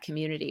for that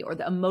community, or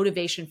a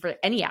motivation for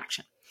any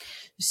action.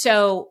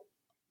 So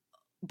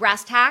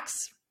brass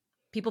tacks,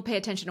 people pay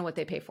attention to what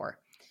they pay for.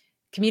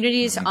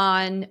 Communities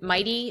on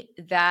Mighty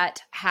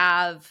that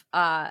have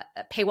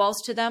paywalls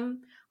to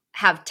them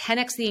have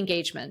 10x the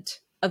engagement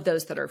of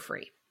those that are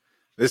free.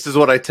 This is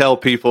what I tell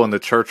people in the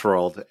church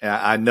world.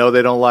 I know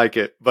they don't like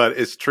it, but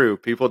it's true.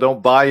 People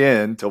don't buy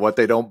into what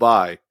they don't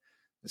buy,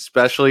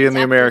 especially in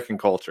the American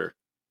culture.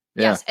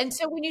 Yeah. Yes. And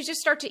so when you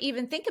just start to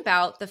even think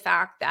about the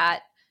fact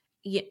that,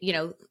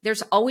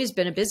 there's always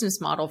been a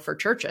business model for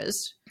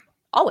churches,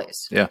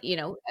 always,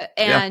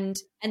 and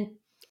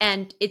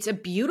it's a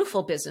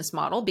beautiful business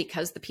model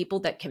because the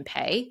people that can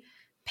pay,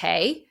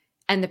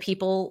 and the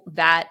people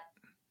that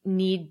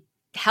need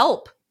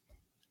help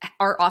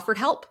are offered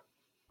help.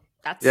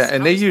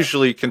 And they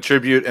usually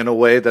contribute in a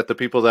way that the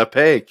people that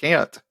pay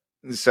can't.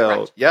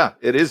 So,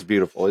 it is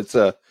beautiful. It's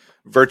a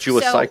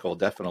virtuous cycle,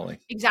 definitely.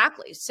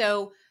 Exactly.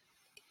 So,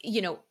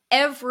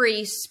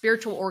 every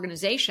spiritual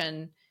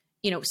organization,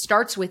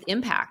 starts with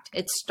impact.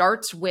 It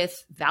starts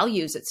with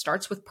values. It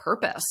starts with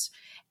purpose.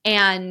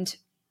 And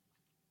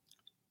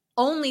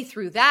only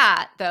through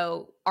that,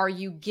 though, are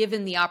you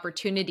given the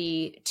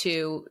opportunity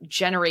to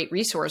generate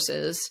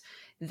resources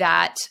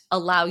that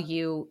allow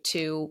you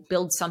to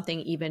build something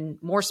even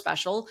more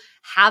special,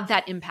 have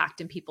that impact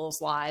in people's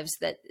lives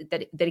that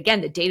again,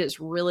 the data is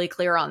really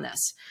clear on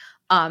this.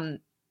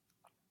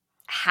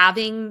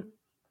 Having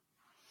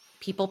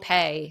people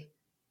pay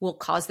will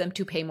cause them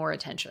to pay more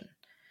attention.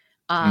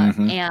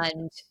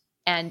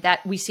 And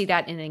that we see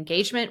that in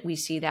engagement. We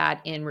see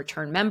that in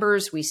return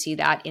members. We see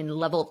that in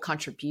level of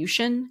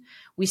contribution.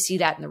 We see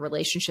that in the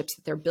relationships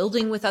that they're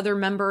building with other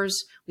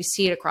members. We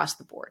see it across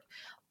the board.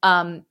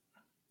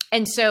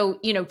 And so,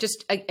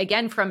 just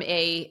again, from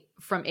a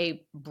from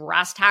a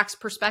brass tacks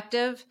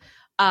perspective,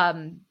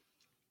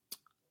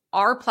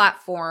 our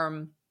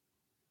platform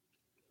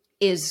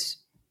is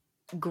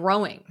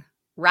growing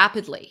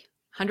rapidly,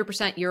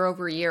 100% year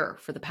over year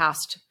for the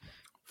past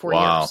 4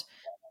 years.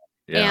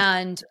 Yeah,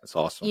 And, that's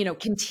awesome.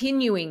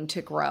 continuing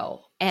to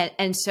grow.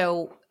 And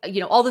so,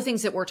 all the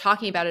things that we're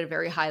talking about at a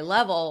very high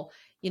level,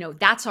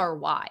 that's our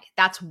why.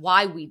 That's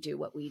why we do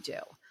what we do.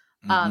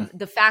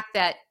 The fact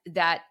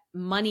that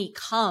money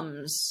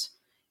comes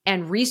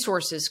and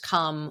resources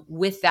come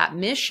with that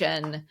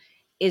mission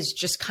is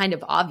just kind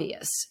of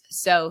obvious.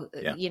 So,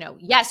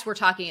 yes, we're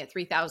talking at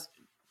 3,000.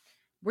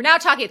 We're now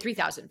talking at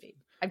 3,000 feet.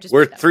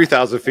 We're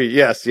 3,000 feet.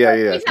 Yes.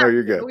 Yeah. No,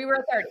 you're good. We were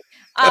at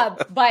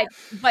 30.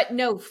 But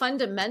no,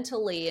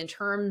 fundamentally in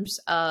terms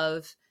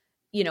of,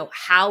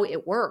 how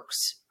it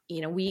works,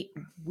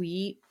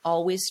 we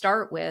always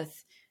start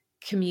with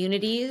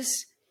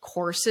communities,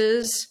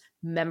 courses,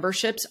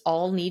 memberships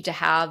all need to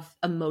have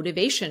a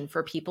motivation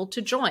for people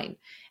to join.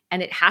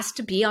 And it has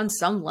to be on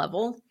some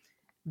level,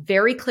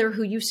 very clear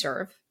who you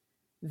serve,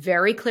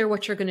 very clear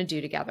what you're going to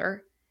do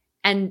together.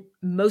 And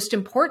most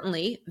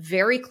importantly,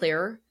 very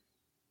clear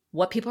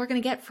what people are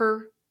going to get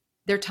for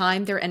their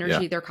time, their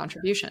energy, their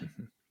contribution.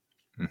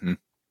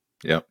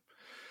 Yep.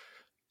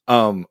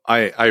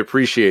 I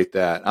appreciate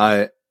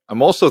that.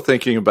 I'm also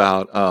thinking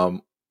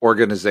about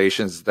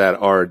organizations that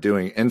are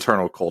doing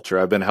internal culture.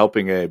 I've been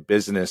helping a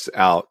business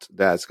out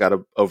that's got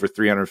over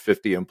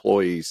 350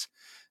 employees,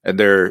 and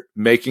they're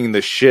making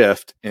the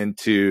shift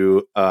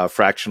into a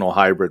fractional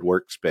hybrid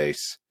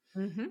workspace.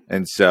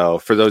 And so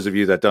for those of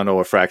you that don't know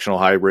what fractional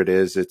hybrid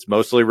is, it's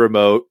mostly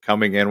remote,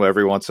 coming in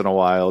every once in a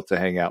while to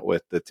hang out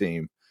with the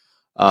team.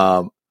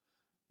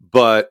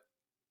 But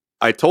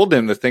I told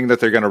them the thing that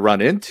they're going to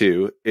run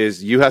into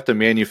is you have to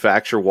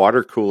manufacture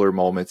water cooler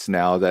moments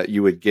now that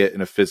you would get in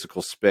a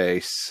physical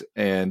space.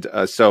 And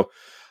so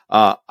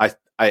I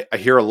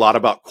hear a lot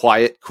about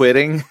quiet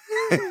quitting,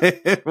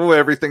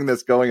 everything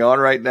that's going on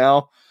right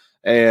now,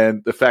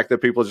 and the fact that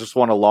people just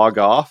want to log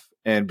off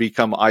and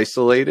become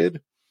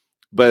isolated.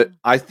 But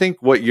I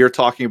think what you're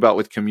talking about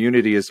with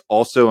community is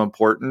also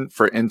important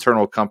for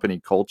internal company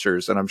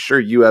cultures. And I'm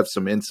sure you have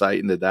some insight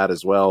into that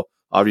as well.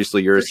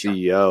 Obviously, you're a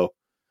CEO.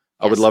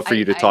 I would love for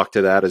you to talk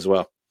to that as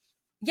well.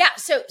 Yeah.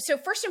 So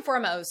first and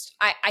foremost,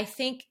 I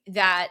think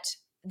that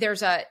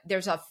there's a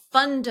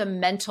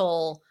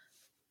fundamental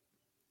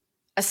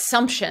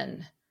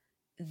assumption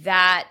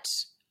that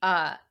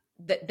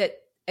that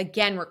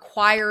again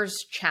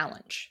requires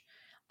challenge.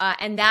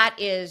 And that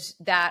is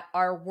that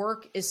our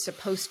work is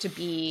supposed to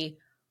be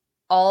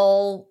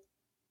all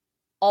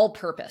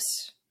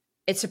purpose.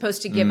 It's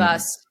supposed to give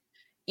us,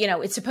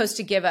 it's supposed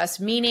to give us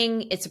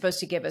meaning. It's supposed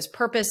to give us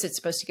purpose. It's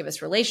supposed to give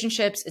us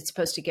relationships. It's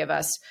supposed to give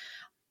us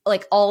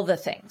like all the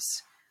things.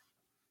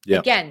 Yep.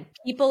 Again,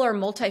 people are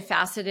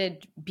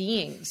multifaceted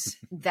beings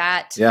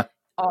that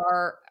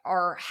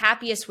are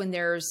happiest when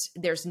there's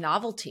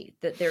novelty,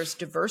 that there's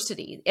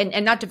diversity,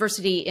 and not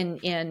diversity in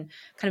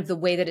kind of the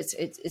way that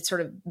it's sort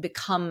of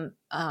become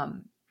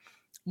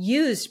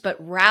used, but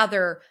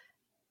rather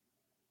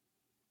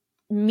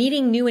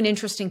meeting new and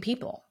interesting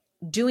people,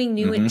 doing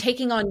new and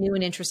taking on new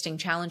and interesting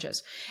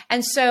challenges.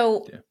 And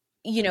so,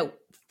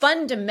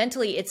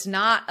 fundamentally, it's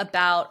not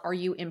about, are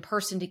you in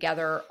person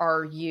together?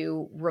 Are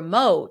you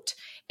remote?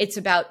 It's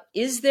about,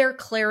 is there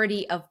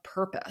clarity of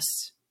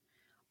purpose?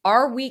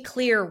 Are we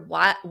clear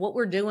what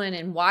we're doing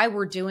and why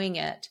we're doing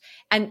it?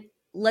 And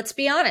let's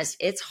be honest,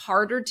 it's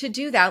harder to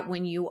do that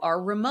when you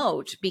are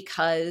remote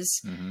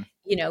because,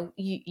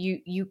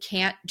 you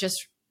can't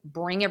just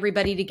bring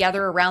everybody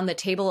together around the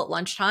table at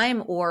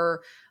lunchtime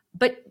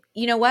but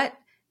you know what?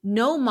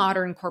 No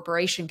modern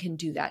corporation can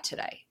do that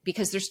today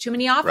because there's too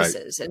many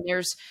offices and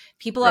there's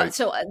people.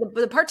 So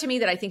the part to me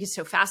that I think is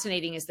so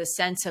fascinating is the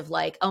sense of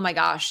like, oh my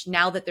gosh,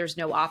 now that there's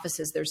no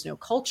offices, there's no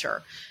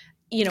culture.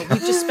 We've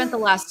just spent the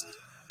last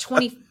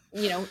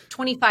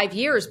 25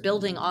 years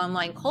building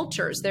online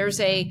cultures. There's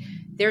a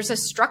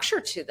structure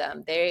to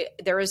them.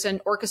 There is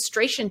an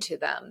orchestration to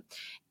them.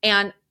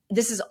 And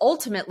this is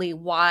ultimately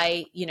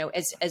why,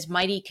 as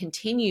Mighty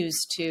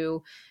continues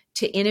to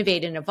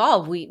innovate and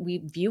evolve,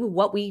 we view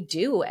what we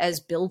do as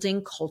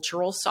building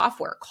cultural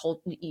software,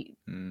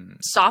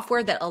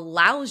 software that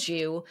allows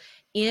you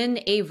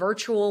in a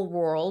virtual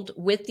world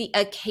with the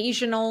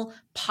occasional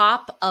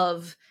pop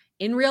of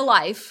in real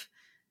life,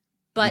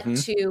 but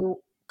to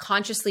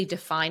consciously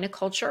define a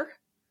culture,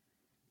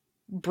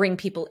 bring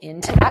people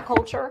into that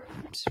culture.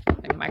 Oops,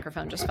 my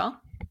microphone just fell.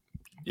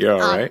 You're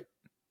all right.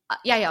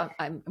 Yeah,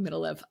 I'm going to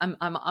live. I'm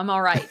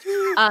all right.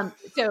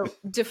 So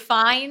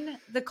define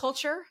the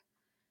culture,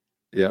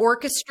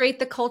 orchestrate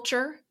the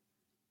culture,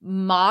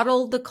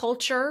 model the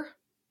culture,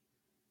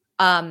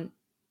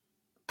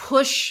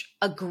 push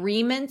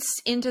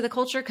agreements into the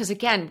culture. Because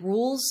again,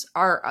 rules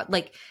are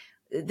like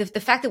the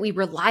fact that we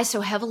rely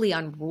so heavily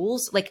on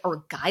rules, like,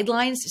 or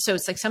guidelines. So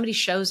it's like somebody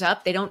shows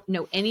up, they don't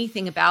know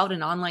anything about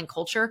an online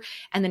culture.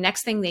 And the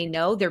next thing they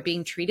know, they're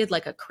being treated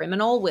like a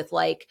criminal with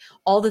like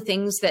all the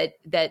things that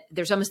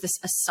there's almost this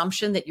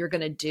assumption that you're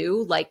going to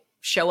do, like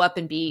show up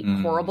and be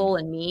horrible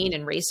and mean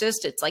and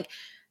racist. It's like,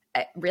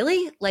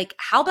 really? Like,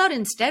 how about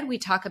instead we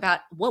talk about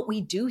what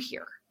we do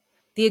here?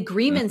 The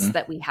agreements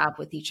that we have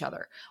with each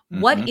other.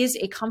 What is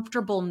a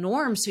comfortable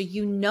norm? So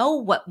you know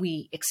what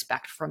we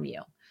expect from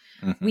you.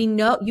 We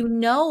know, you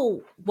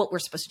know what we're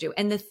supposed to do.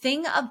 And the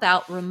thing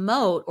about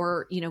remote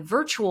or,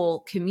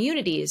 virtual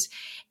communities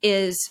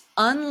is,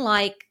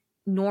 unlike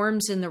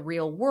norms in the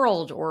real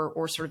world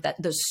or sort of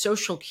those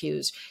social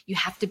cues, you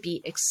have to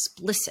be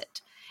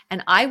explicit.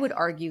 And I would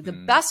argue the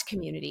best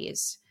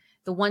communities,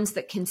 the ones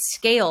that can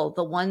scale,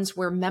 the ones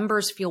where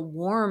members feel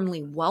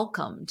warmly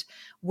welcomed,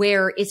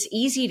 where it's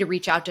easy to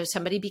reach out to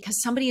somebody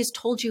because somebody has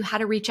told you how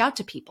to reach out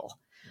to people.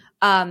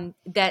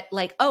 That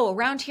like, oh,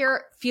 around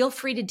here, feel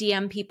free to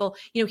DM people.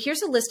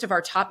 Here's a list of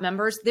our top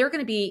members. They're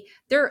going to be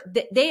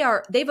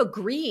they've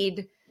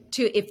agreed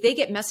to, if they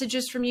get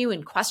messages from you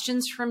and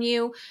questions from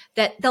you,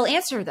 that they'll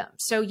answer them.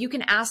 So you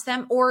can ask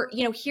them, or,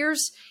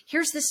 here's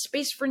this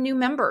space for new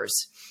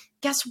members.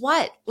 Guess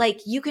what? Like,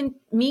 you can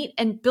meet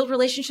and build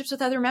relationships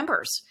with other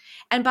members.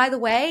 And by the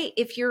way,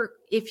 if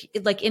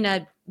like in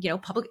a,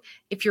 public,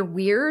 if you're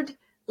weird,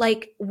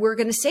 like, we're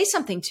going to say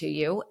something to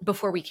you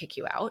before we kick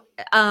you out.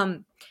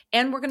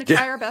 And we're going to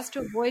try our best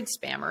to avoid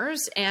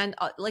spammers and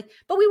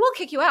but we will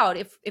kick you out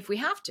if we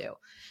have to.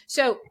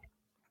 So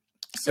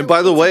and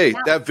by the way,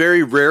 that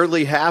very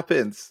rarely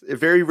happens. It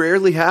very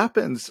rarely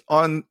happens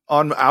on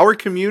our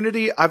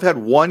community. I've had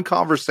one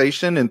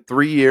conversation in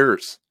 3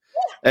 years.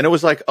 And it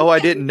was like, oh, I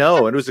didn't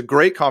know. And it was a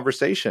great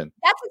conversation.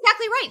 That's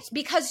exactly right.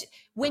 Because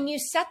when you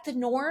set the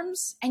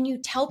norms and you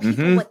tell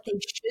people what they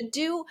should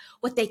do,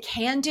 what they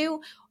can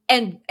do,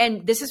 and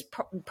this is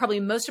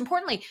probably most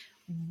importantly,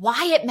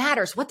 why it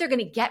matters, what they're going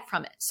to get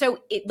from it. So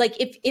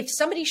if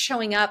somebody's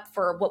showing up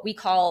for what we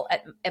call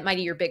at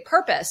Mighty Your Big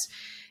Purpose,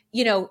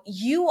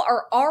 you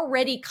are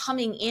already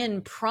coming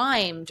in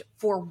primed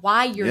for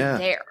why you're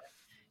there.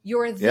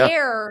 You're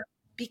there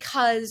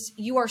because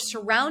you are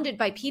surrounded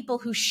by people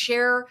who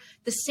share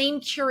the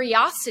same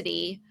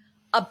curiosity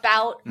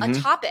about a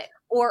topic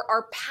or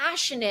are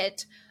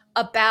passionate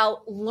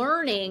about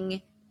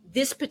learning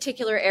this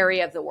particular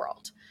area of the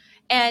world.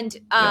 And,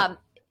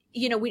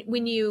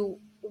 when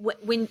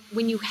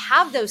you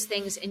have those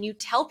things and you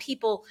tell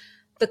people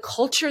the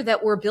culture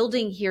that we're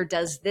building here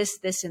does this,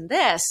 this, and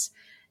this,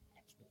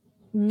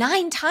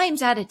 9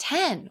 times out of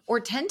 10 or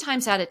 10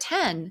 times out of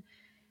 10,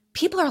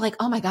 people are like,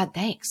 oh my God,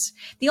 thanks.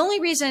 The only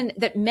reason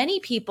that many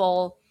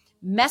people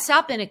mess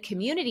up in a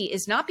community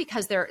is not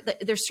because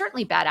they're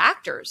certainly bad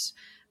actors,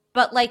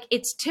 but like,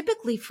 it's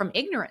typically from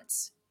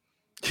ignorance.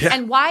 Yeah.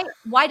 And why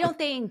don't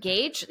they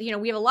engage? We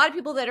have a lot of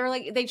people that are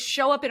like, they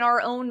show up in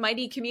our own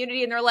Mighty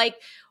community and they're like,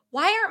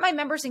 why aren't my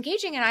members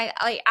engaging? And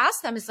I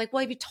ask them, it's like,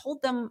 well, have you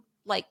told them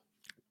like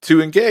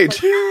to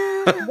engage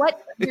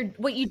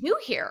what you do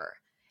here?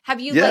 Have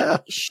you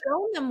like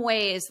shown them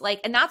ways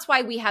and that's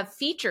why we have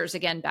features,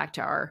 again, back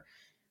to our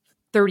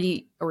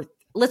 30, or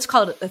let's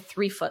call it a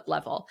 3-foot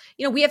level.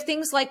 We have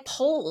things like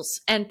polls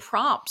and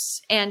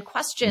prompts and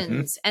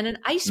questions and an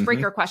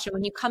icebreaker question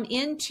when you come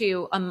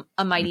into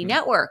a Mighty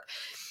network.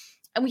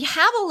 And we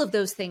have all of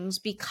those things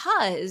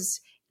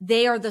because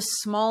they are the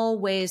small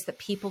ways that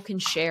people can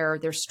share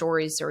their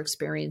stories, their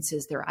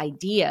experiences, their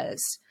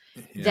ideas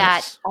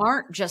that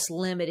aren't just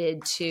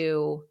limited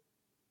to,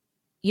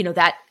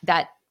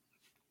 that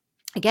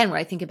again, what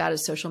I think about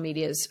is social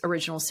media's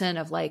original sin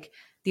of like,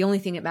 the only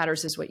thing that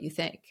matters is what you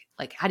think.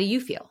 Like, how do you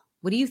feel?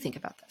 What do you think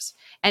about this?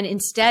 And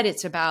instead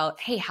it's about,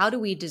 hey, how do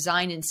we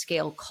design and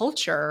scale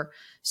culture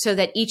so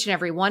that each and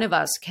every one of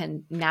us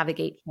can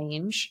navigate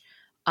change,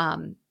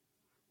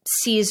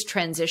 seize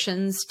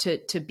transitions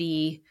to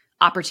be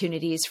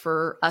opportunities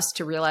for us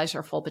to realize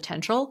our full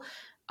potential,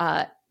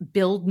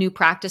 build new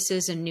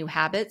practices and new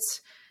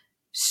habits,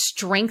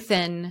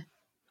 strengthen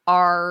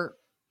our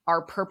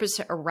purpose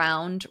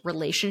around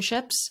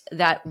relationships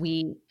that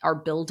we are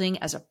building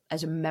as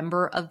a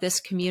member of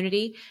this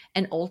community,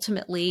 and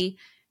ultimately,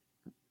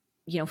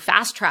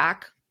 fast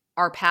track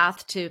our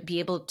path to be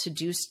able to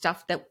do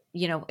stuff that,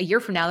 a year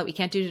from now that we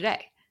can't do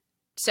today.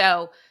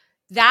 So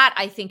that,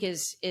 I think,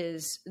 is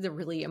the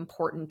really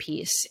important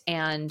piece,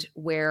 and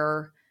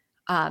where,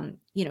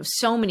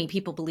 so many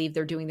people believe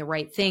they're doing the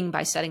right thing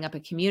by setting up a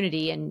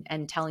community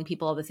and telling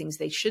people all the things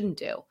they shouldn't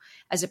do,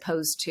 as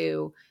opposed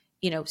to,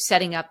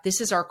 setting up, this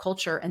is our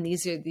culture and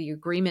these are the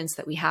agreements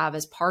that we have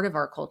as part of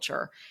our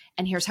culture.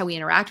 And here's how we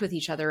interact with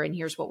each other. And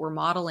here's what we're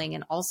modeling.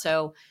 And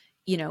also,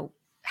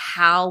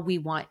 how we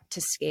want to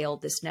scale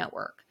this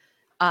network.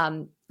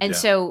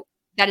 So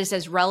that is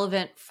as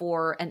relevant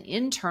for an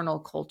internal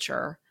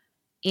culture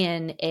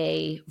in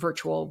a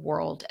virtual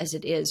world as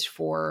it is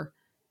for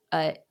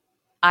a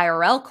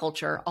IRL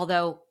culture.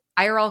 Although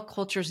IRL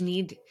cultures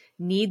need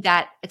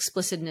that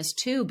explicitness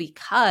too,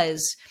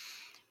 because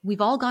we've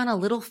all gone a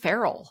little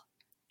feral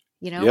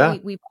Yeah.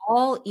 We've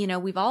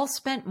all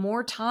spent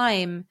more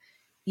time,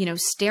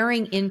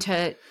 staring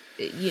into,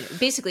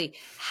 basically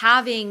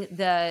having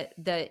the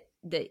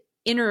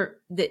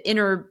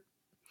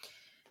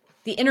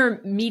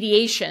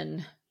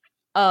intermediation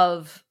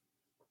of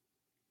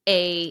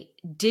a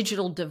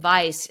digital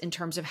device in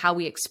terms of how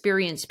we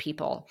experience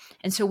people.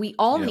 And so we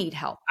all need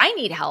help. I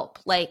need help.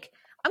 Like,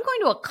 I'm going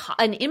to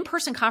an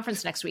in-person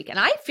conference next week and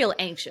I feel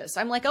anxious.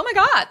 I'm like, oh my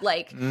God,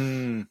 like,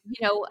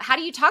 how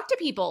do you talk to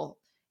people?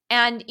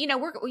 And,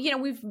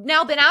 we've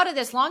now been out of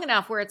this long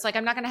enough where it's like,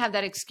 I'm not going to have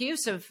that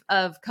excuse of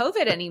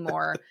COVID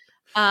anymore.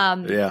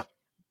 Yeah.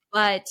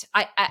 But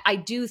I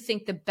do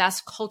think the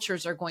best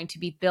cultures are going to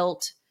be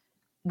built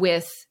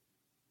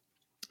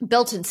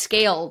and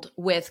scaled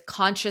with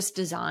conscious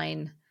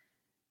design,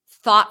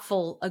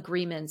 thoughtful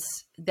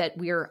agreements that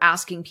we're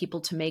asking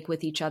people to make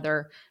with each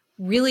other,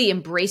 really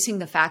embracing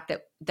the fact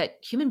that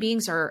human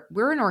beings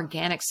we're an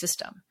organic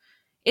system.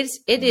 It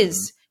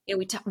is,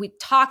 we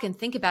talk and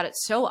think about it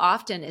so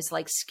often as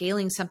like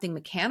scaling something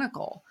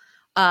mechanical,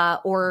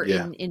 or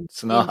in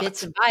bits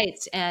and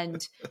bytes.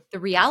 And the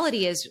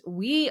reality is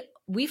we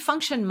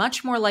function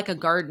much more like a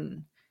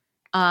garden,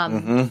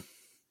 than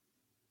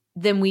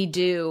we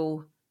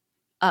do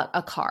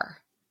a car.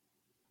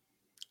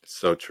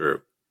 So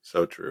true.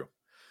 So true.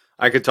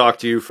 I could talk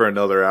to you for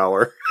another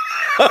hour.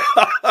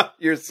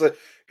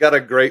 Got a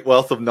great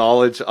wealth of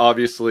knowledge.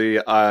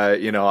 Obviously,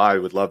 I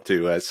would love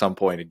to at some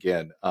point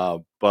again.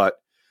 But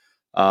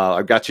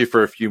I've got you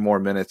for a few more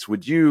minutes.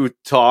 Would you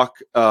talk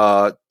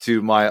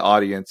to my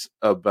audience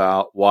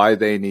about why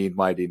they need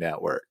Mighty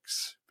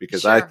Networks?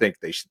 Because sure. I think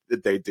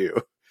they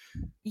do.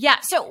 Yeah.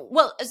 So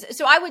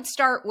I would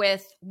start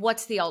with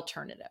what's the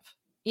alternative?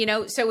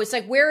 So it's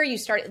like, where are you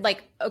starting?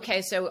 Like,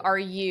 okay, so are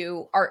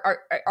you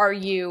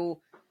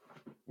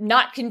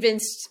not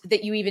convinced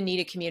that you even need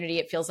a community?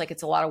 It feels like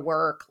it's a lot of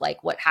work.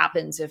 Like, what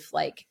happens if,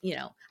 like,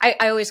 I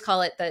always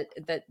call it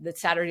the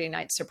Saturday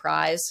night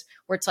surprise,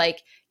 where it's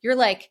like, you're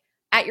like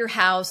at your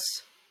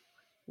house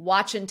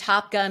watching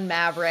Top Gun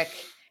Maverick,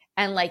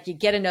 and like you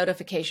get a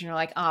notification, you're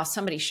like,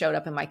 somebody showed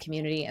up in my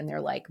community and they're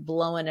like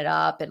blowing it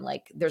up, and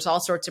like there's all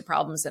sorts of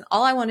problems, and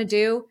all I want to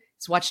do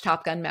is watch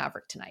Top Gun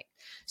Maverick tonight.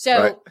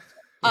 So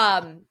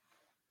right.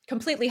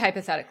 Completely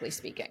hypothetically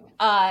speaking.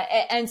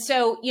 And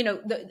so,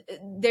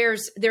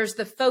 there's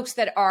the folks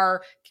that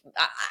are,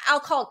 I'll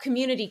call it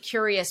community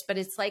curious, but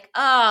it's like,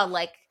 I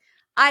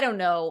don't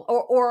know,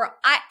 or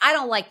I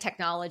don't like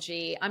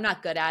technology, I'm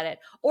not good at it.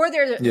 Or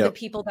they're the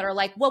people that are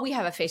like, well, we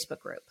have a Facebook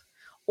group,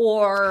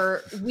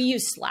 or we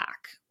use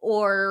Slack,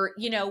 or,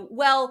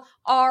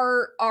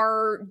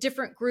 our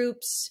different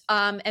groups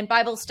and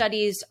Bible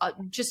studies,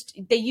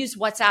 they use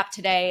WhatsApp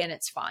today and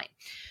it's fine.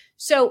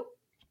 So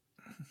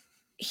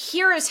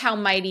here is how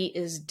Mighty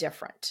is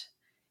different.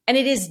 And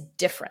it is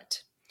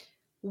different.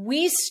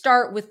 We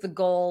start with the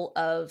goal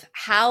of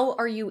how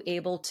are you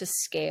able to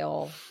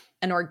scale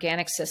an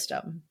organic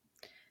system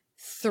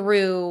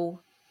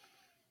through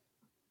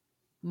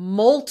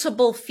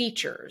multiple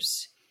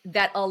features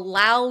that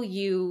allow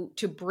you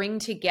to bring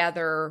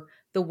together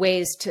the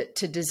ways to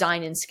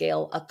design and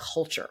scale a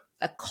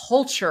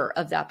culture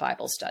of that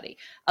Bible study,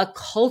 a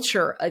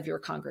culture of your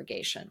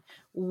congregation,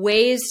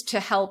 ways to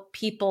help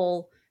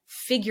people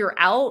figure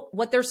out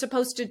what they're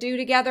supposed to do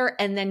together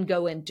and then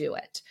go and do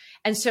it.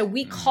 And so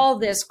we call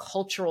this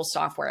cultural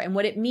software. And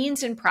what it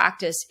means in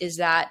practice is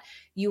that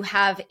you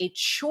have a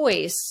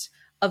choice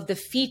of the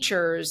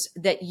features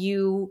that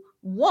you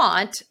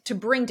want to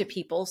bring to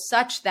people,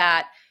 such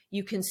that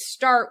you can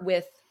start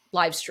with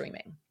live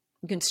streaming.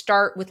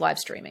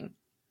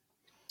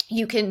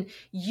 You can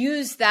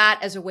use that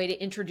as a way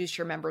to introduce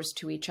your members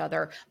to each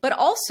other, but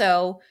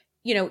also,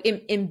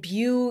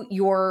 imbue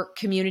your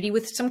community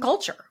with some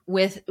culture,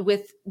 with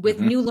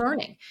new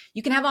learning.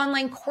 You can have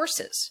online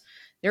courses.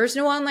 There is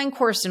no online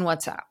course in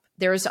WhatsApp.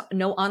 There is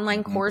no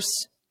online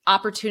course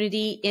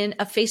opportunity in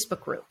a Facebook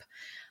group.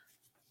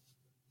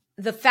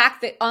 The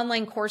fact that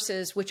online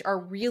courses, which are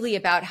really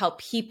about how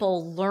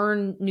people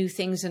learn new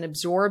things and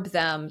absorb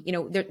them,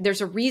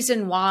 there's a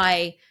reason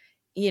why,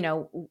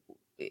 the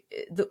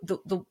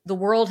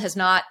world has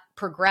not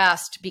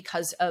progressed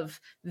because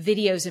of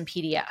videos and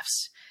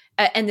PDFs.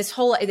 And this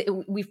whole,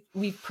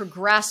 we've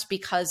progressed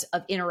because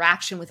of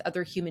interaction with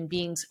other human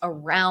beings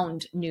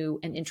around new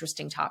and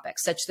interesting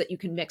topics, such that you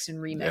can mix and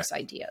remix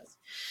ideas.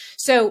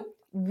 So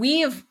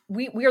we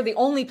are the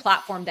only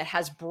platform that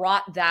has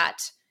brought that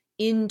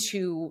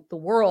into the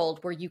world,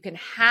 where you can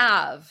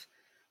have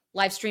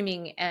live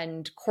streaming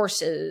and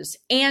courses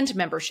and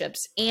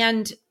memberships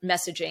and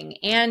messaging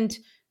and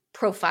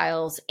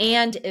profiles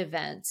and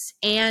event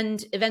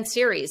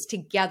series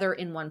together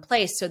in one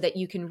place, so that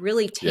you can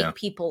really take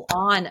people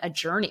on a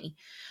journey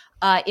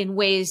in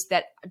ways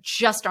that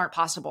just aren't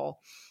possible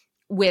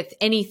with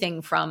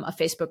anything from a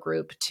Facebook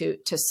group to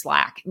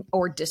Slack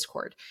or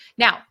Discord.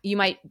 Now,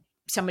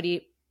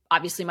 somebody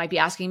obviously might be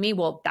asking me,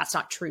 well, that's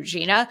not true,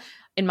 Gina.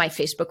 In my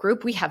Facebook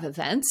group, we have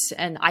events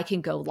and I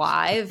can go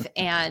live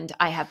and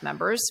I have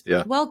members.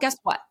 Yeah. Well, guess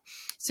what?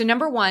 So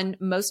number one,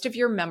 most of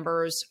your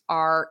members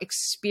are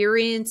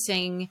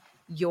experiencing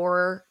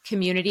your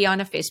community on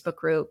a Facebook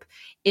group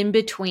in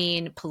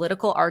between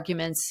political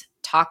arguments,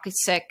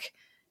 toxic,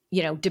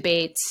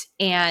 debates,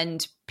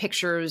 and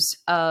pictures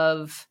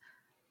of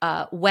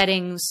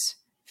weddings,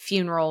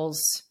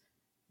 funerals,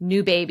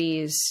 new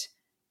babies,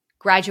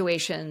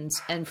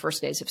 graduations, and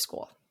first days of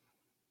school,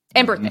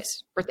 and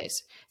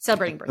birthdays,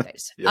 celebrating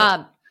birthdays.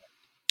 Yeah.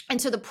 And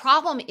so the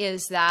problem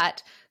is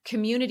that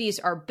communities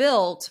are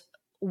built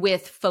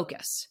with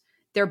focus.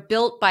 They're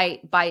built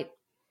by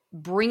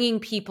bringing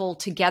people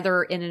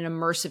together in an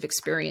immersive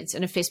experience.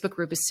 And a Facebook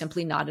group is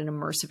simply not an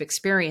immersive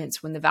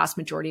experience when the vast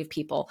majority of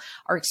people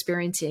are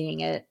experiencing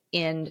it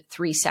in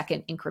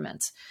 3-second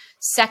increments.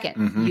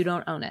 Second, you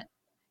don't own it.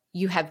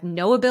 You have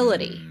no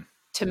ability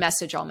to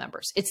message all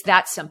members. It's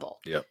that simple.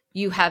 Yep.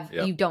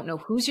 You don't know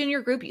who's in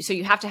your group. So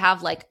you have to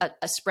have like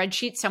a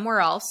spreadsheet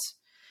somewhere else.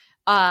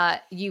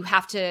 You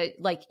have to,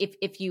 like,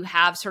 if you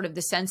have sort of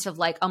the sense of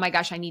like, oh my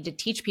gosh, I need to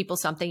teach people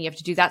something, you have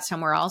to do that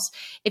somewhere else.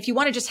 If you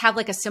want to just have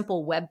like a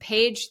simple web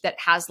page that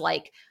has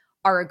like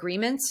our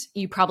agreements,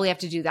 you probably have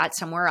to do that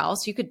somewhere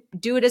else. You could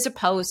do it as a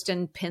post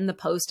and pin the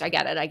post. I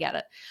get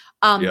it.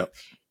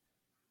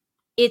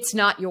 It's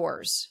not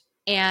yours.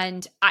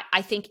 And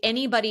I think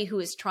anybody who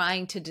is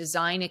trying to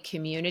design a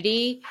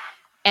community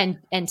and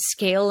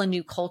scale a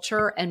new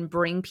culture and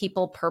bring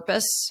people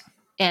purpose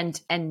and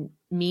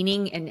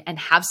meaning and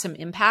have some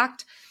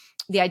impact,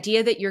 the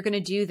idea that you're going to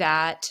do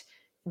that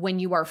when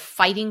you are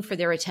fighting for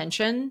their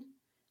attention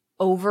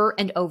over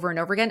and over and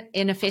over again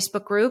in a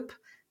Facebook group,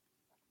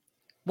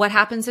 what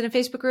happens in a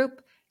Facebook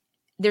group?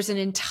 There's an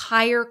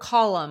entire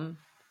column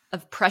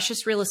of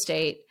precious real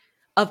estate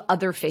of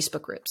other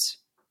Facebook groups.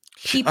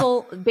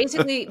 People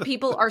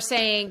are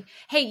saying,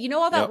 hey, you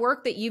know all that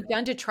work that you've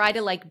done to try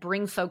to like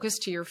bring focus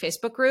to your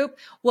Facebook group?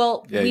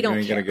 Well, we don't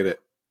care. You're going to get it.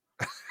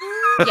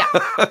 Yeah.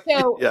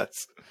 So,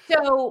 yes.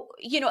 So,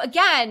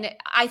 again,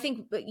 I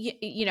think,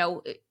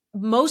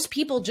 most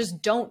people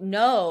just don't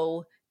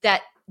know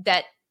that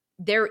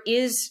there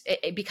is,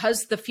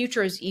 because the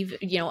future is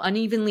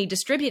unevenly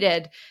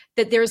distributed,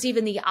 that there's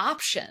even the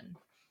option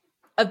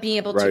of being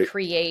able to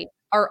create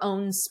our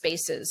own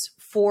spaces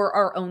for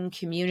our own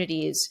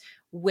communities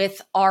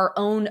with our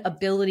own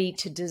ability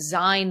to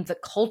design the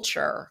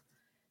culture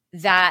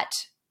that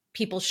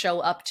people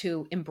show up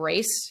to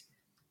embrace,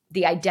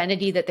 the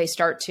identity that they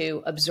start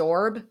to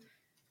absorb,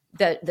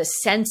 the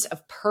sense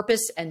of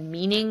purpose and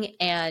meaning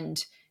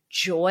and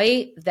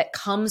joy that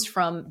comes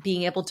from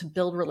being able to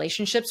build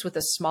relationships with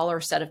a smaller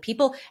set of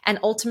people. And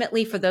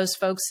ultimately, for those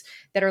folks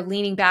that are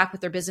leaning back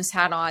with their business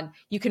hat on,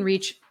 you can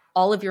reach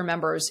all of your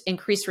members,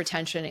 increase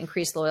retention,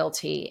 increase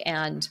loyalty,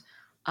 and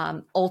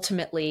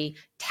ultimately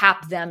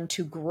tap them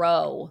to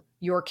grow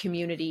your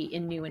community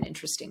in new and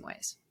interesting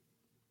ways.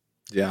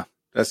 Yeah,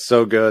 that's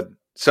so good.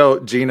 So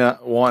Gina,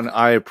 one,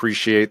 I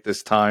appreciate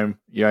this time.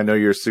 I know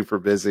you're super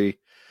busy.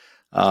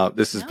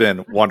 This has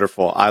been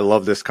wonderful. I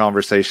love this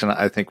conversation.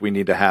 I think we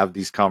need to have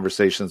these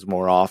conversations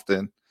more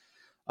often.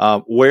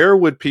 Where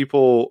would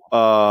people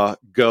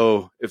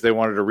go if they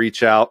wanted to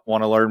reach out,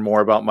 want to learn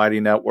more about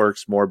Mighty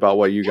Networks, more about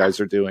what you guys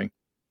are doing?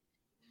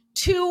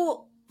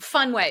 2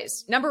 fun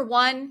ways. Number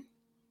one,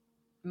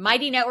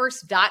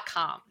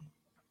 mightynetworks.com.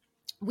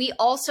 We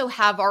also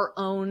have our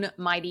own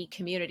Mighty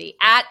community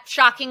at,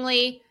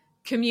 shockingly,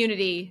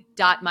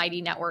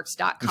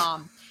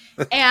 community.mightynetworks.com.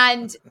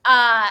 And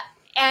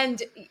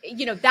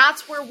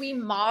that's where we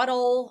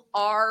model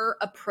our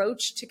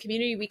approach to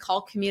community. We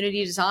call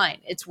community design.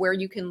 It's where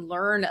you can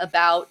learn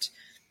about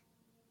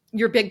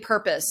your big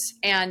purpose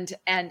and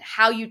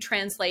how you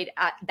translate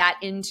that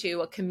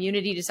into a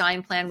community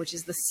design plan, which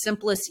is the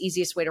simplest,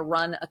 easiest way to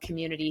run a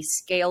community,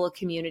 scale a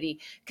community,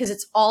 because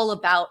it's all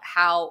about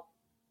how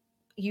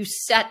you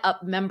set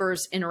up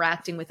members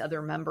interacting with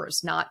other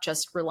members, not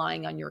just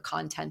relying on your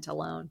content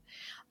alone.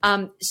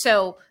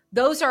 So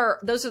those are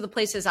the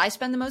places I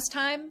spend the most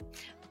time.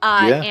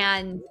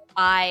 And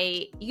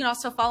you can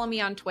also follow me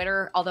on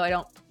Twitter, although I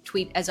don't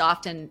tweet as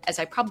often as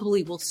I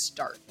probably will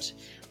start,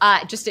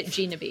 just at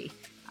Gina B.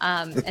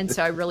 And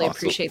so I really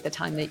appreciate the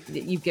time that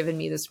you've given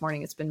me this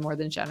morning. It's been more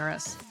than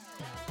generous.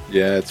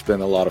 Yeah, it's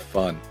been a lot of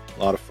fun.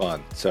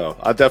 So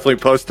I'll definitely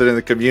post it in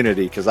the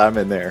community because I'm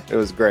in there. It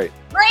was great.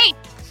 Great.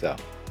 So,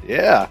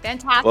 yeah.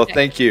 Fantastic. Well,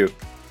 thank you.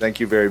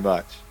 Thank you very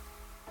much.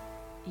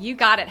 You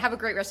got it. Have a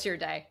great rest of your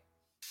day.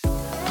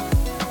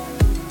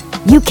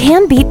 You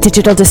can beat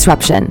digital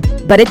disruption,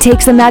 but it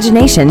takes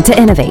imagination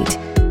to innovate.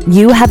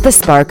 You have the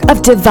spark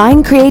of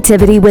divine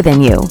creativity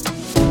within you.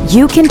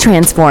 You can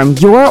transform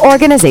your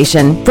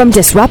organization from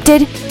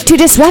disrupted to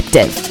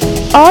disruptive.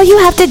 All you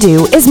have to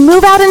do is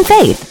move out in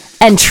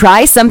faith and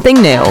try something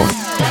new.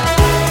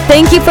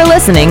 Thank you for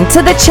listening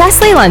to the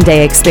Chesley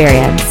Lunday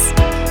Experience.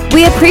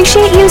 We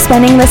appreciate you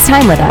spending this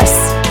time with us,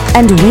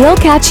 and we'll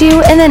catch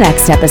you in the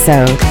next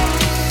episode.